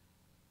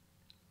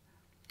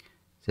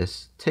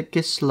 Just take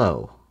it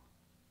slow.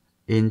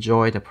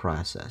 Enjoy the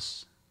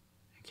process.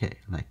 Okay,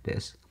 like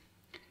this.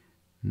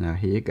 Now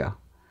here you go.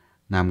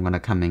 Now I'm gonna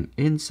coming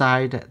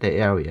inside the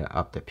area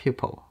of the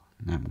pupil.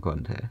 Now I'm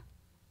going to,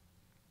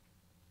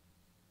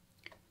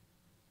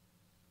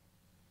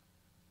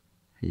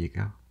 here you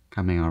go,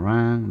 coming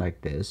around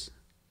like this.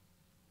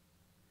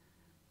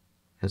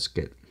 That's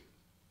good.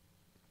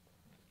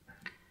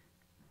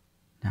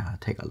 Now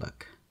take a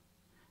look.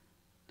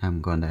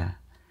 I'm gonna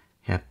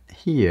have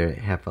here,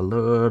 have a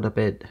little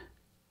bit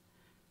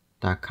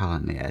dark color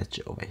on the edge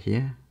over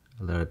here,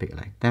 a little bit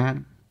like that.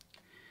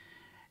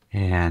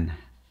 And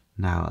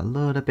now a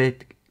little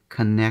bit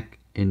connect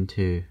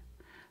into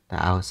the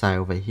outside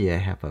over here,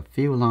 have a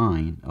few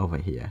lines over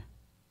here.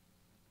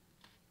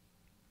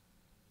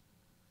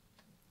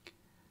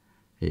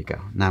 Here you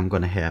go. Now I'm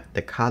gonna have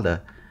the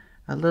color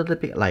a little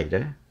bit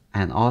lighter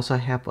and also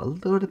have a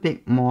little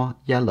bit more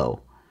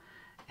yellow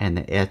and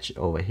the edge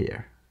over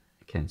here.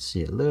 You can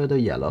see a little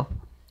yellow.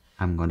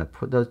 I'm gonna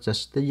put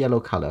just the yellow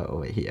color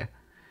over here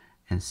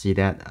and see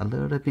that a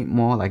little bit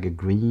more like a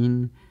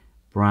green,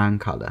 brown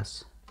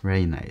colors.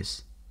 Very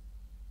nice.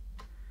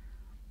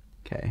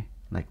 Okay,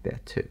 like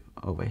that too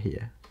over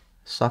here.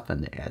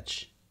 Soften the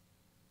edge.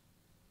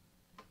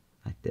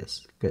 Like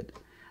this, good.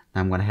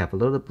 Now I'm gonna have a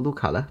little blue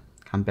color.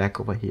 Come back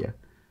over here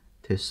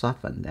to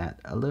soften that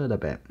a little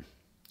bit.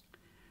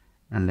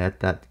 And let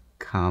that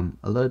come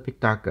a little bit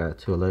darker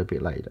to a little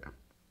bit lighter.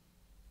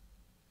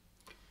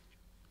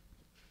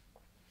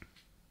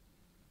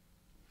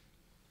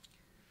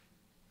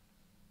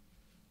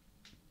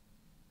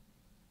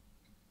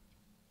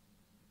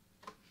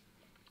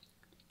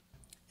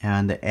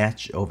 And the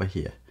edge over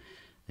here,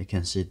 you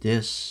can see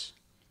this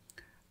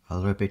a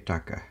little bit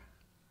darker.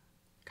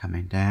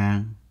 Coming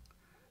down.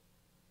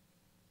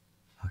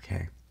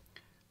 Okay.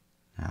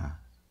 Now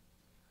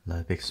a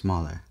little bit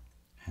smaller.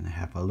 And I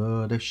have a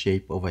little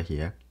shape over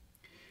here.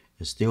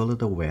 It's still a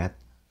little wet,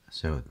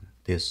 so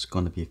this is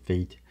going to be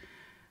fade.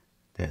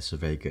 That's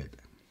very good,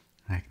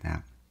 like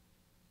that.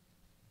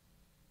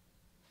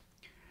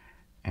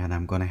 And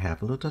I'm going to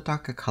have a little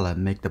darker color,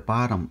 make the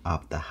bottom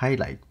of the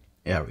highlight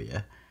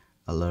area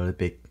a little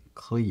bit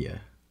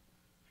clear.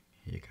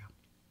 Here you go.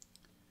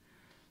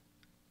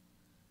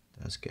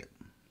 That's good.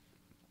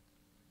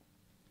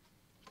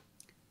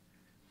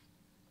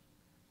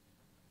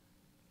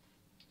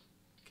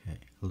 Okay,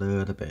 a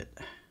little bit.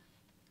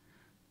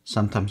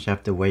 Sometimes you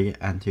have to wait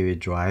until it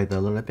dries a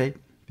little bit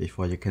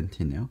before you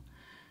continue.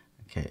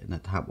 Okay, in the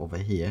top over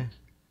here,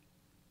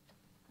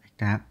 like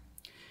that.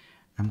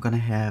 I'm gonna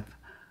have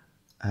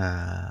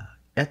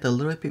add a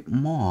little bit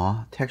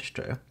more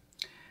texture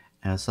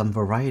and some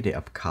variety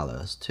of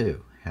colors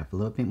too. Have a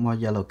little bit more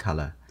yellow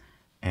color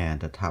and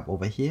the top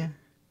over here.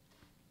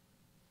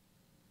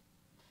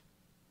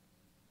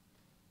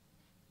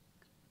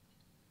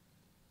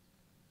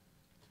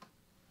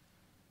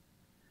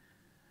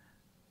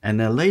 And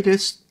the later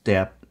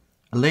step,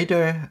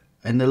 later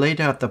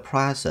of the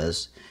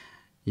process,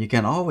 You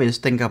can always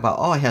think about,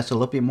 oh, it has a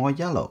little bit more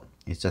yellow.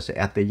 It's just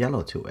add the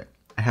yellow to it.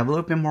 I have a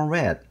little bit more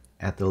red.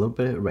 Add a little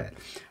bit of red.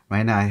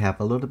 Right now I have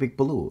a little bit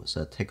blue.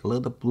 So take a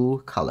little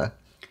blue color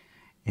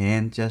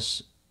and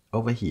just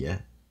over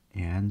here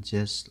and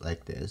just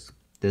like this.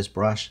 This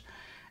brush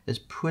is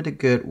pretty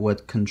good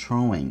with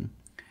controlling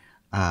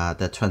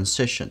the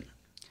transition,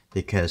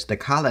 because the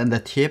color in the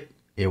tip,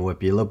 it will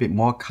be a little bit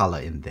more color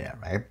in there,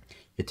 right?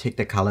 You take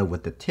the color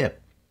with the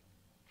tip.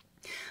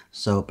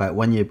 So, but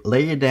when you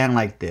lay it down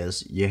like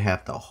this, you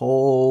have the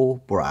whole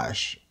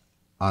brush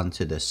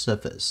onto the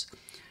surface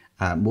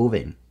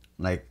moving,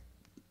 like,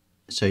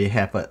 so you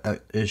have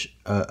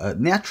a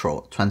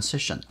natural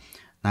transition.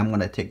 Now I'm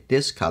going to take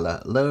this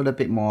color, a little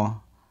bit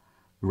more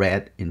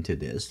red into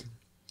this.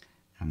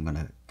 I'm going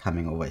to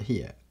coming over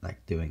here,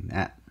 like doing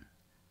that.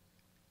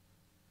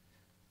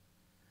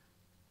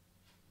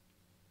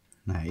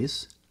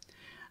 Nice.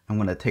 I'm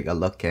going to take a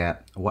look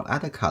at what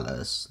other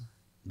colors,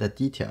 the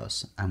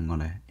details I'm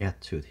going to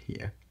add to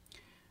here.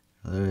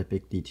 A little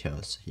big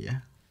details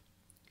here.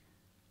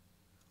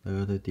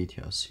 Little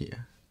details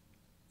here.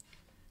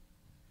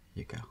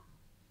 Here you go.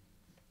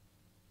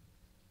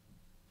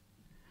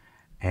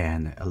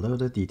 And a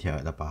little detail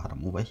at the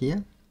bottom over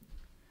here.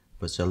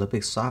 But it's a little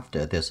bit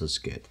softer. This is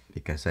good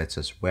because I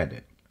just wet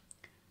it.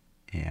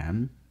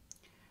 And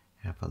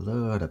have a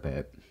little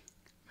bit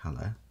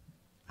color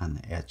on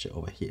the edge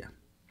over here.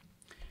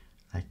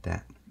 Like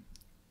that.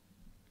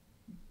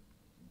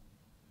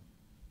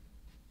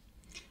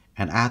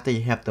 And after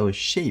you have those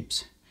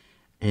shapes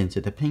into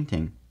the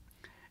painting,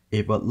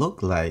 it will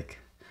look like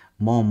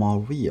more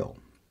real.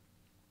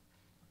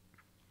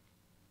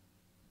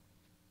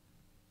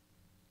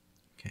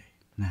 Okay,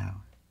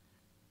 now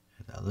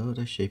add a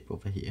little shape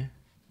over here.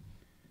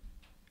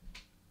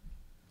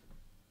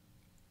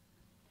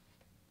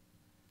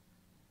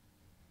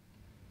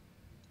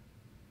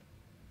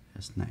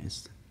 That's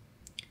nice.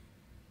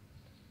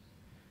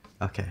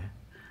 Okay,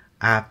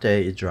 after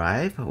it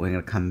dries, we're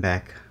gonna come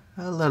back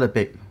a little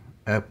bit,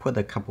 put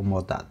a couple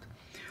more dots.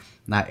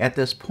 Now at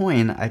this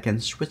point, I can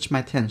switch my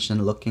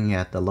attention looking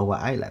at the lower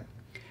eyelid.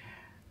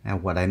 Now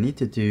what I need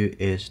to do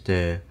is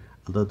the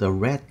little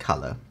red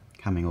color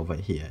coming over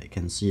here. You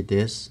can see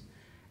this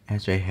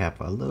as I have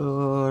a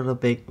little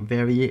bit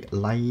very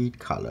light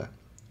color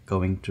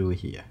going through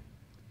here.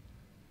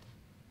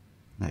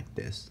 Like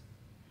this.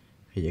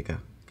 Here you go.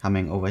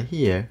 Coming over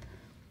here.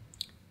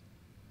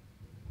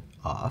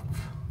 Off.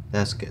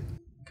 That's good.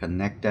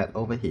 Connect that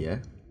over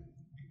here.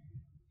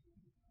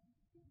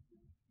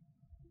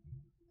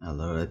 A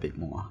little bit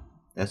more.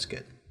 That's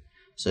good.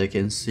 So you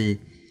can see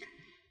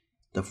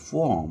the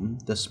form,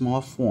 the small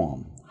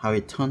form, how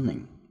it's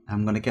turning.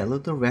 I'm gonna get a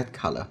little red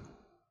color.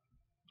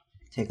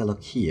 Take a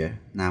look here.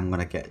 Now I'm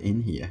gonna get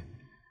in here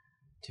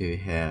to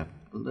have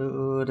a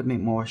little bit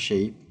more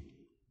shape.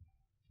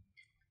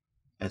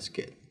 That's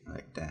good,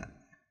 like that.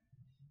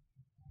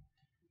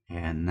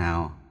 And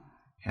now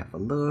have a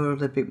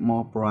little bit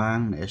more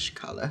brownish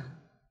color.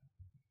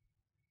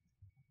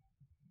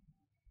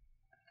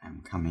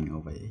 I'm coming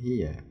over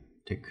here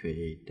to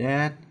create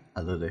that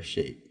a little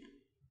shape.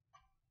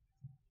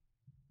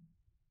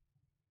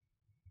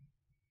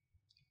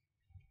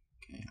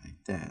 Okay,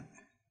 like that.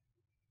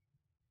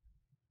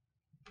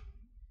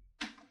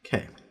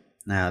 Okay,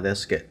 now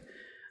that's good.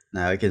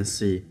 Now you can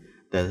see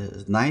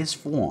the nice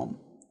form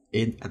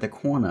at the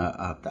corner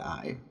of the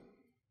eye.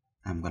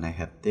 I'm gonna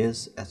have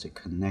this as a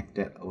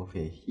connected over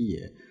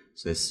here.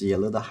 So you see a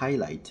little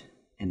highlight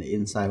in the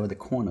inside of the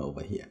corner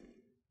over here.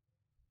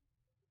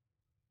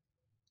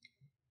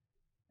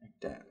 Like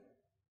that.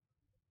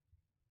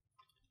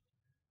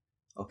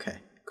 Okay,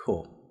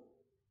 cool.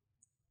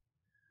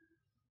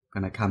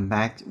 Gonna come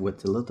back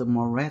with a little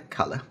more red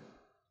color.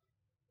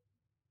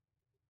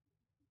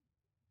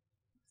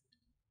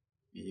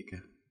 Here you go.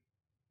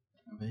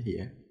 Over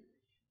here.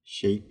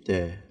 Shape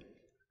the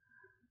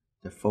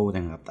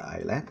folding of the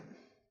eyelid.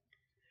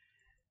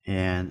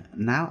 And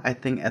now I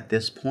think at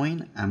this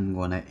point I'm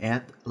gonna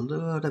add a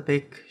little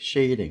bit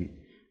shading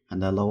on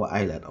the lower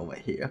eyelid over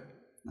here.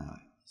 Now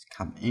it's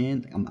come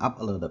up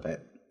a little bit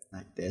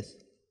like this.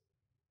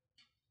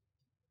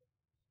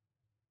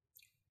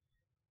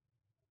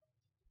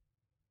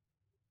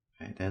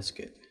 Okay, that's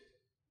good.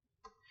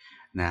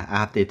 Now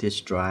after this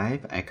dry,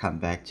 I come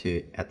back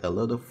to add a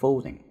little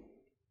folding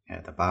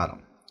at the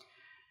bottom.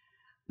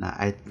 Now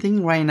I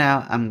think right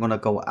now I'm gonna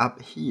go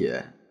up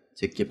here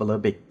to give a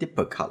little bit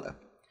deeper color.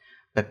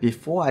 But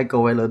before I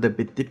go a little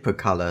bit deeper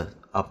color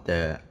of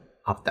the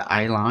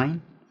eye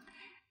line,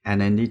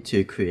 and I need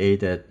to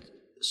create a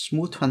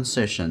smooth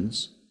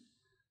transitions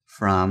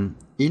from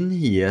in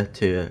here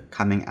to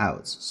coming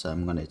out. So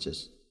I'm gonna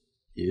just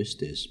use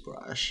this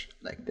brush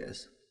like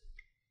this.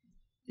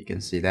 You can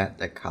see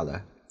that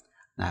color.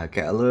 Now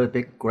get a little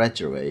bit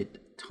graduate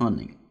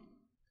turning.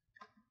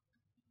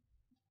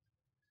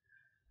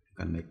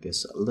 I'm gonna make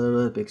this a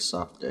little bit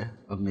softer,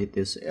 only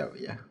this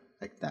area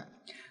like that.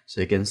 So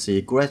you can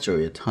see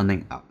gradually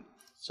turning up.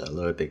 So a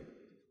little bit.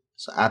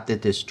 So after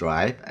this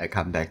dry, I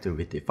come back to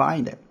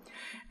redefine it.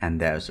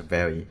 And there's a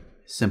very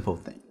simple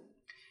thing.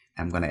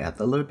 I'm going to add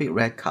a little bit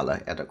red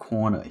color at the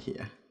corner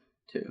here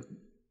too.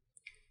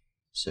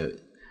 So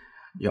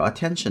your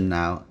attention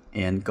now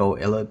and go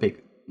a little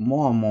bit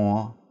more and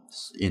more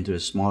into the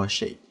smaller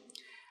shape.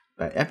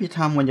 But every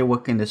time when you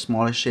work in the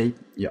smaller shape,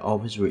 you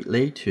always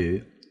relate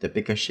to the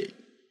bigger shape.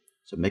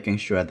 So making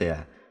sure they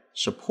are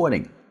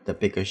supporting the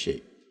bigger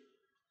shape.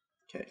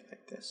 Okay,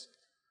 like this.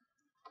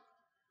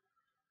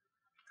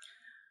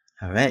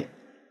 All right,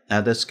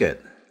 now that's good.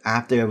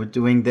 After we're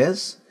doing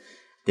this,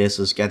 this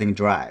is getting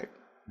dry.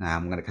 Now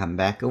I'm gonna come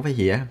back over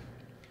here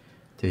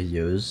to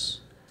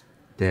use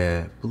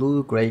the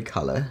blue-gray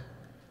color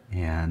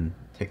and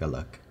take a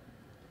look.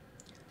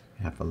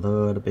 We have a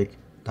little bit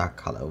dark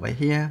color over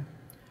here,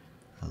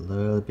 a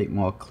little bit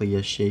more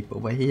clear shape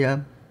over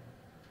here.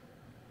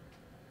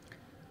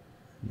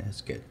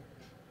 That's good.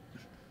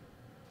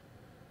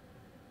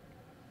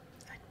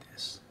 Like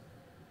this.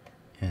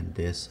 And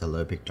this a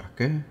little bit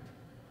darker.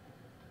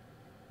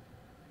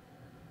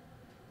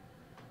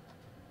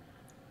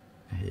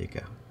 There you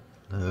go.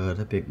 A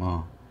little bit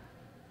more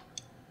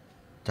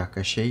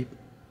darker shape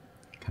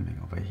coming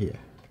over here.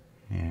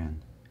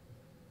 And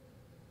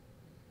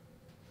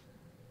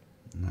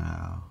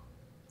now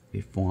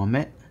we form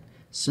it.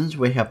 Since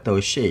we have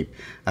those shapes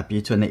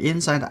between the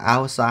inside and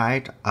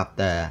outside of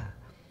the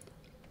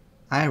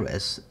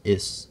iris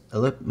is a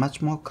little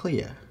much more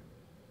clear.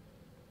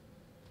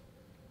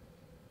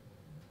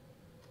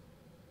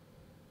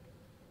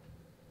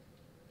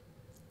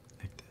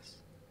 Like this.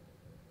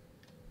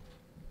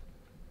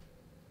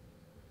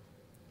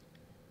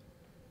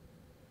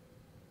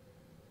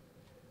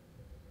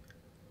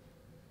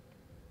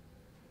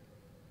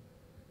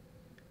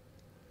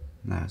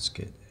 That's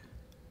good.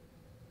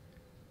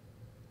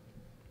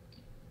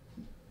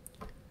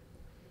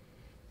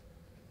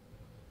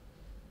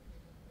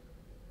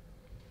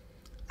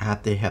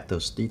 After they have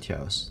those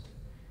details,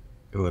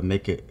 it will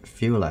make it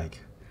feel like,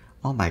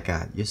 oh my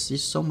god, you see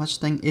so much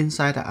thing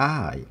inside the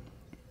eye.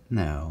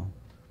 No.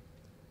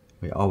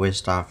 We always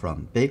start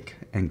from big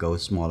and go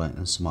smaller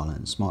and smaller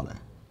and smaller.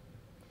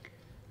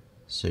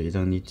 So you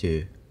don't need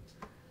to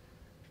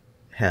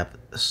have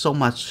so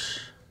much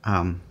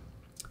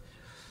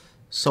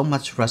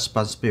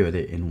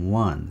responsibility in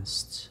one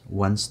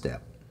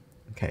step.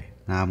 Okay,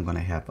 now I'm gonna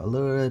have a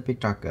little bit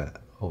darker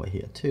over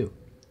here too.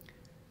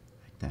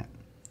 Like that.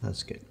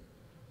 That's good.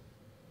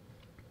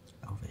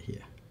 Over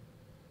here.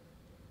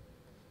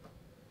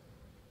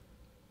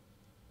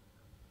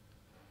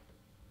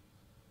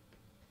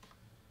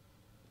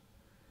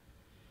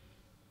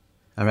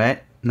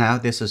 Alright, now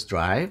this is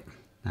dry.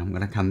 I'm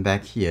gonna come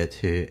back here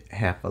to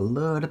have a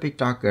little bit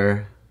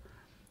darker.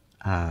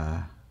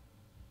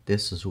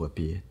 This would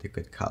be the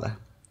good color.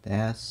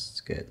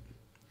 That's good.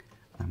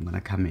 I'm gonna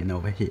come in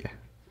over here.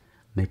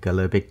 Make a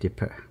little bit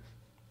deeper.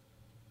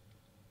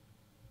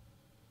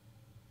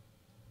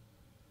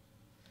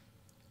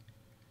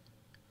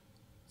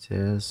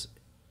 Just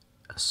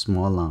a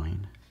small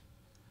line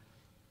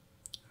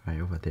right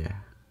over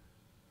there.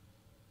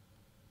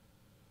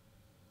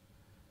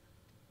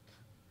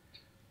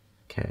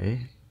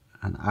 Okay,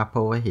 and up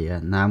over here.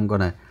 Now I'm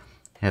gonna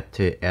have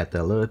to add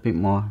a little bit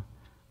more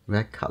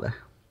red color.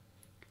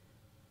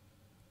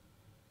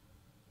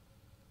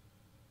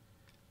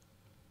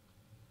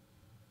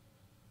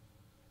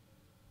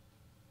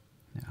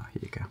 Now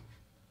here you go.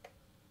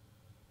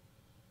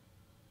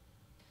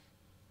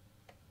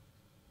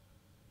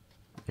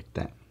 Like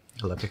that,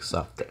 a little bit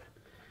softer.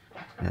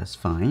 That's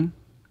fine.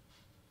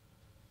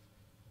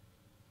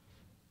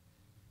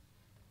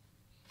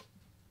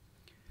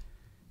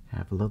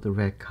 Have a little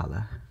red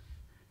color.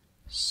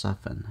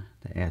 Soften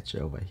the edge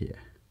over here.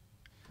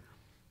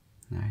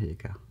 Now here you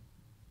go.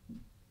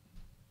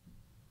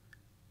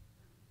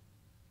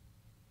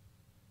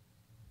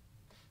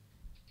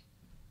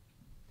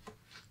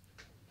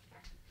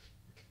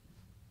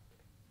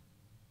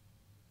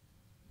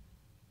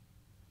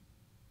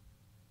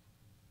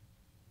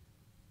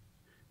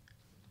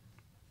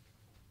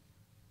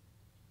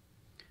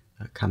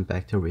 I'll come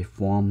back to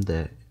reform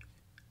the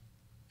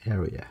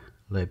area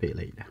a little bit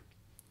later.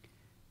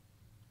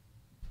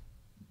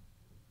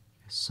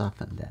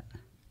 Soften that.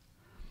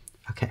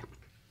 Okay.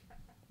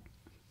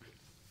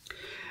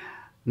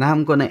 Now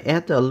I'm going to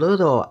add a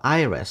little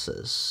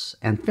irises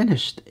and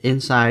finish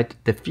inside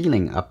the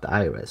feeling of the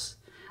iris,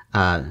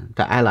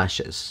 the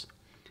eyelashes.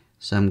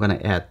 So I'm going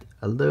to add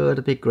a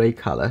little bit gray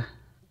color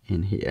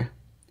in here.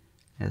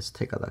 Let's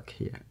take a look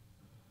here.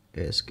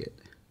 It's good.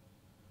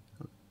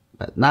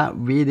 But not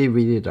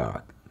really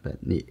dark, but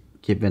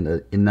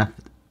given enough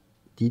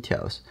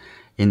details,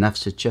 enough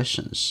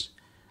suggestions,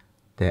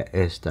 there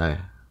is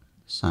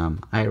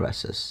some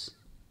eyelashes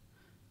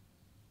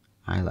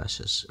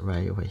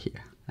right over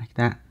here, like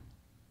that.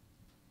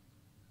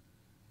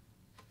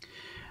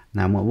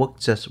 Now I'm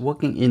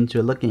looking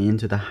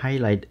into the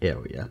highlight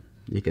area.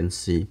 You can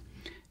see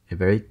a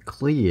very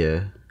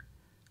clear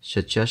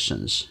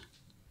suggestions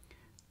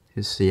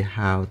to see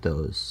how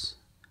those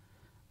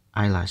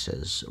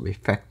eyelashes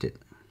reflected.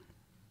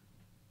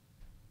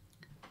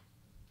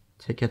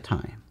 Take your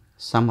time.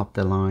 Some of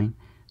the line,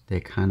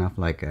 they kind of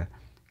like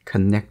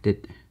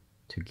connected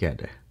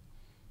together.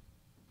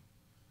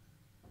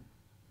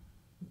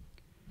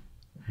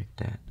 Like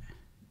that.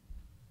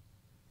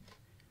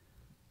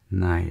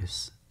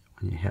 Nice.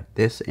 When you have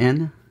this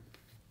in,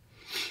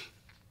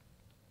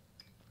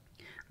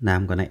 now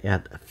I'm gonna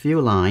add a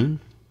few lines,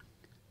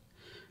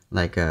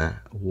 like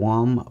a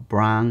warm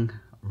brown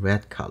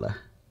red color.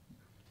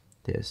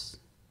 This.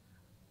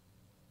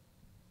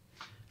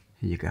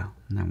 Here you go.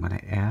 Now I'm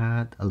gonna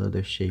add a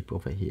little shape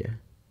over here.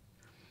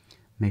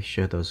 Make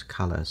sure those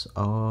colors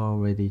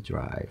already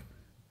dry.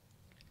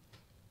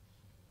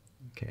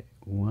 Okay,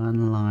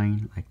 one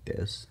line like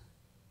this,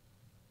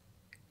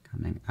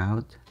 coming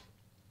out.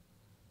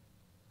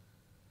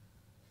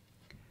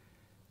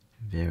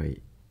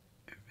 Very,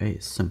 very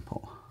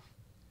simple.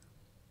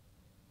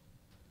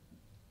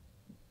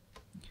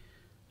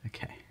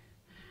 Okay,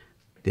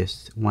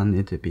 this one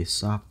needs to be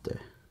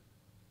softer.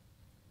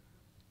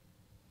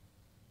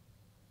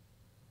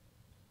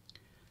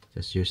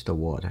 Just use the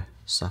water,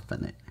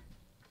 soften it.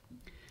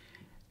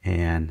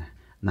 And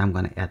now I'm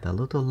going to add a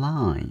little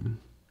line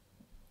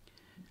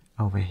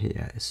over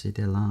here. See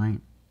the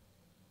line?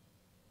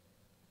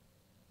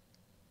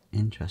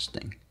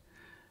 Interesting.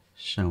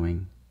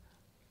 Showing,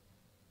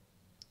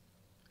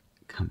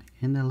 coming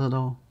in a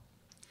little.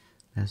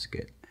 That's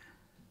good.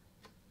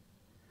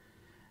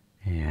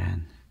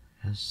 And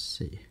let's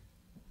see.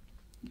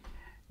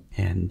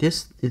 And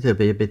this is a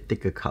bit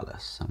thicker color,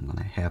 so I'm going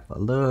to have a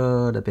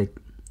little bit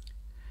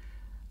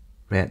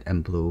red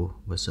and blue,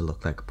 which will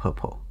look like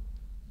purple.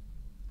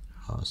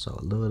 Also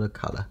a little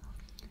color,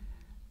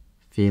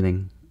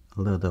 feeling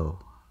a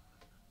little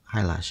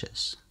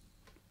eyelashes.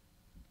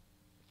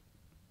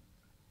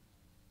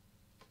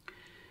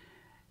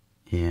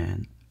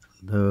 And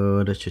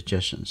little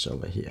suggestions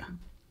over here.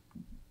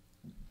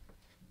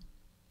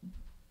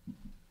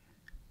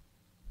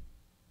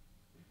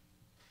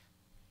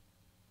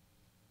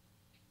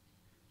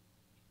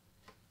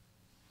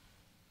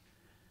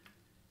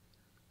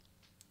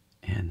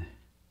 And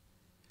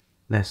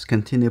let's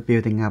continue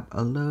building up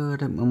a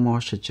little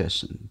more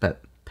suggestion,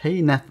 but pay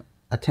enough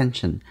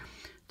attention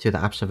to the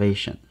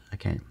observation,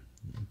 okay?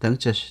 Don't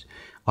just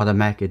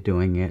automatically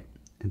doing it.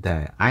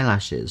 The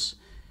eyelashes,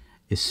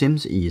 it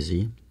seems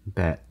easy,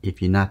 but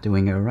if you're not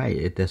doing it right,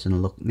 it doesn't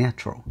look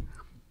natural.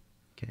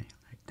 Okay,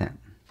 like that.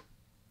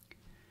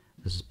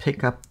 Let's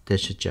pick up the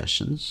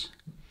suggestions.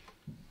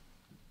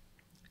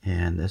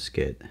 And that's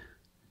good.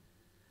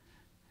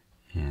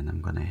 And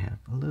I'm gonna have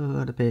a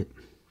little bit.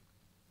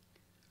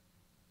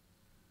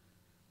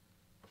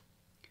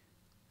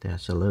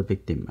 That's a little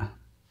bit dimmer.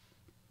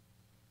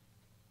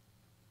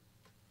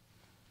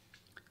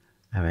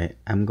 All right,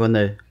 I'm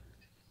gonna,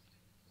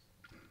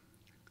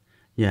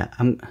 yeah,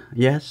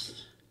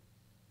 yes.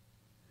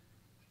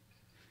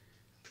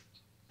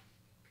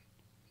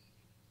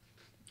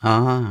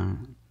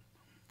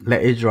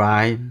 Let it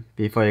dry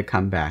before you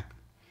come back.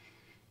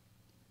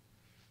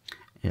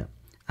 Yeah,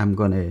 I'm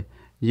gonna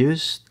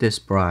use this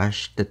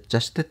brush,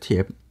 just the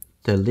tip,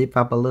 to lift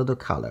up a little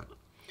color,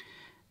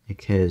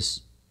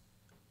 because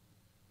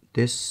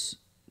this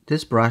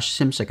brush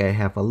seems like I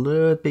have a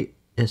little bit.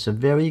 It's a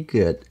very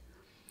good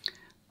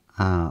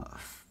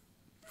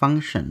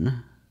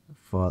function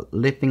for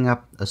lifting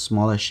up a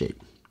smaller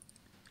shape.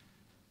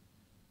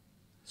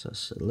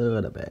 Just a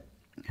little bit.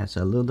 Has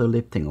a little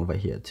lifting over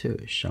here too,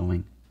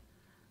 showing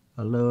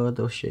a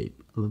little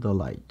shape, a little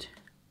light.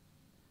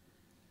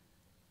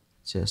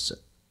 Just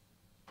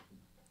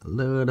a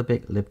little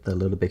bit, lift a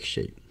little bit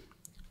shape.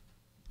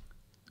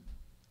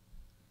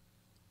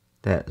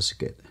 That is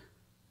good.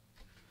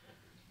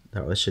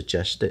 That was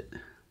suggested.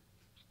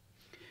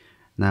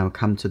 Now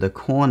come to the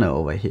corner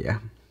over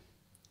here.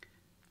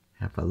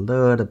 Have a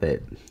little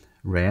bit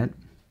red.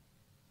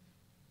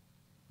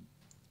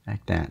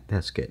 Like that.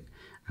 That's good.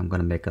 I'm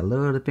going to make a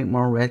little bit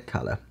more red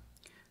color.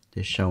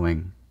 Just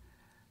showing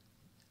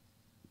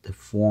the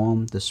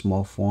form, the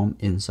small form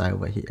inside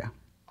over here.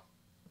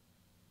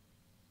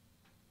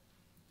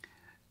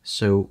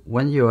 So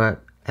when you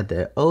are at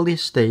the early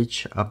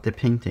stage of the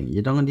painting,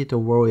 you don't need to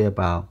worry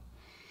about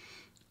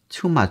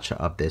too much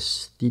of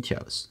these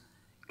details,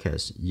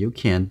 because you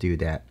can do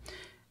that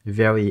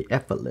very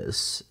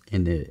effortless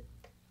in the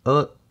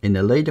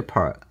later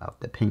part of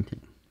the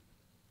painting.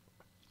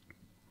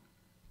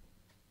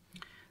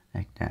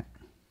 Like that.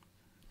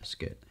 That's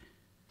good.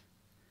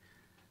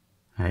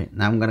 All right,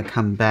 now I'm going to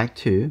come back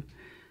to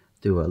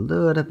do a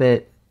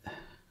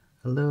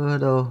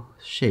little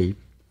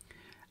shape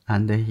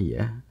under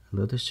here, a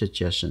little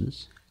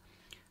suggestions,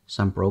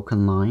 some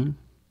broken line,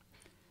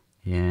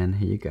 and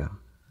here you go,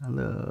 a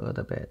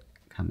little bit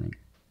coming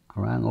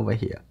around over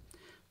here.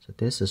 So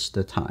this is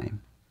the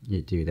time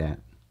you do that.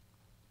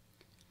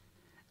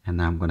 And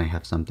now I'm going to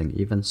have something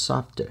even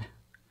softer,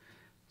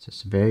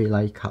 just very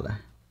light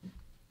color.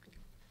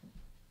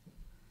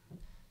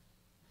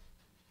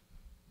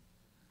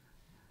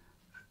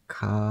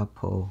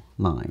 Couple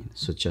line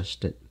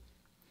suggested.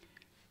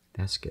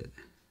 That's good.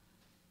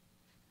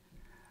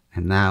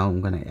 And now I'm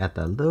going to add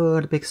a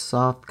little bit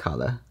soft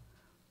color,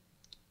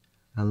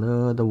 a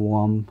little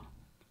warm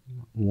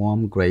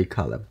warm gray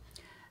color.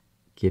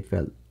 Give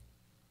a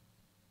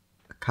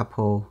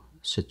couple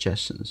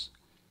suggestions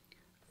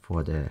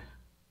for the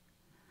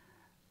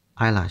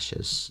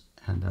eyelashes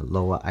and the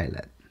lower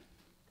eyelid.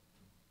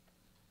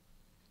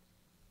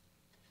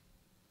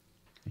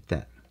 Like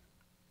that.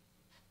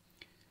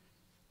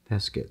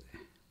 That's good.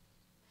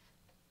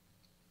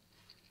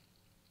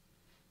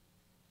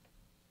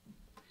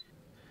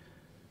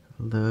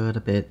 A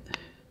little bit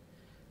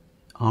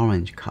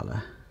orange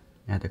color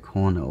at the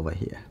corner over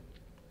here.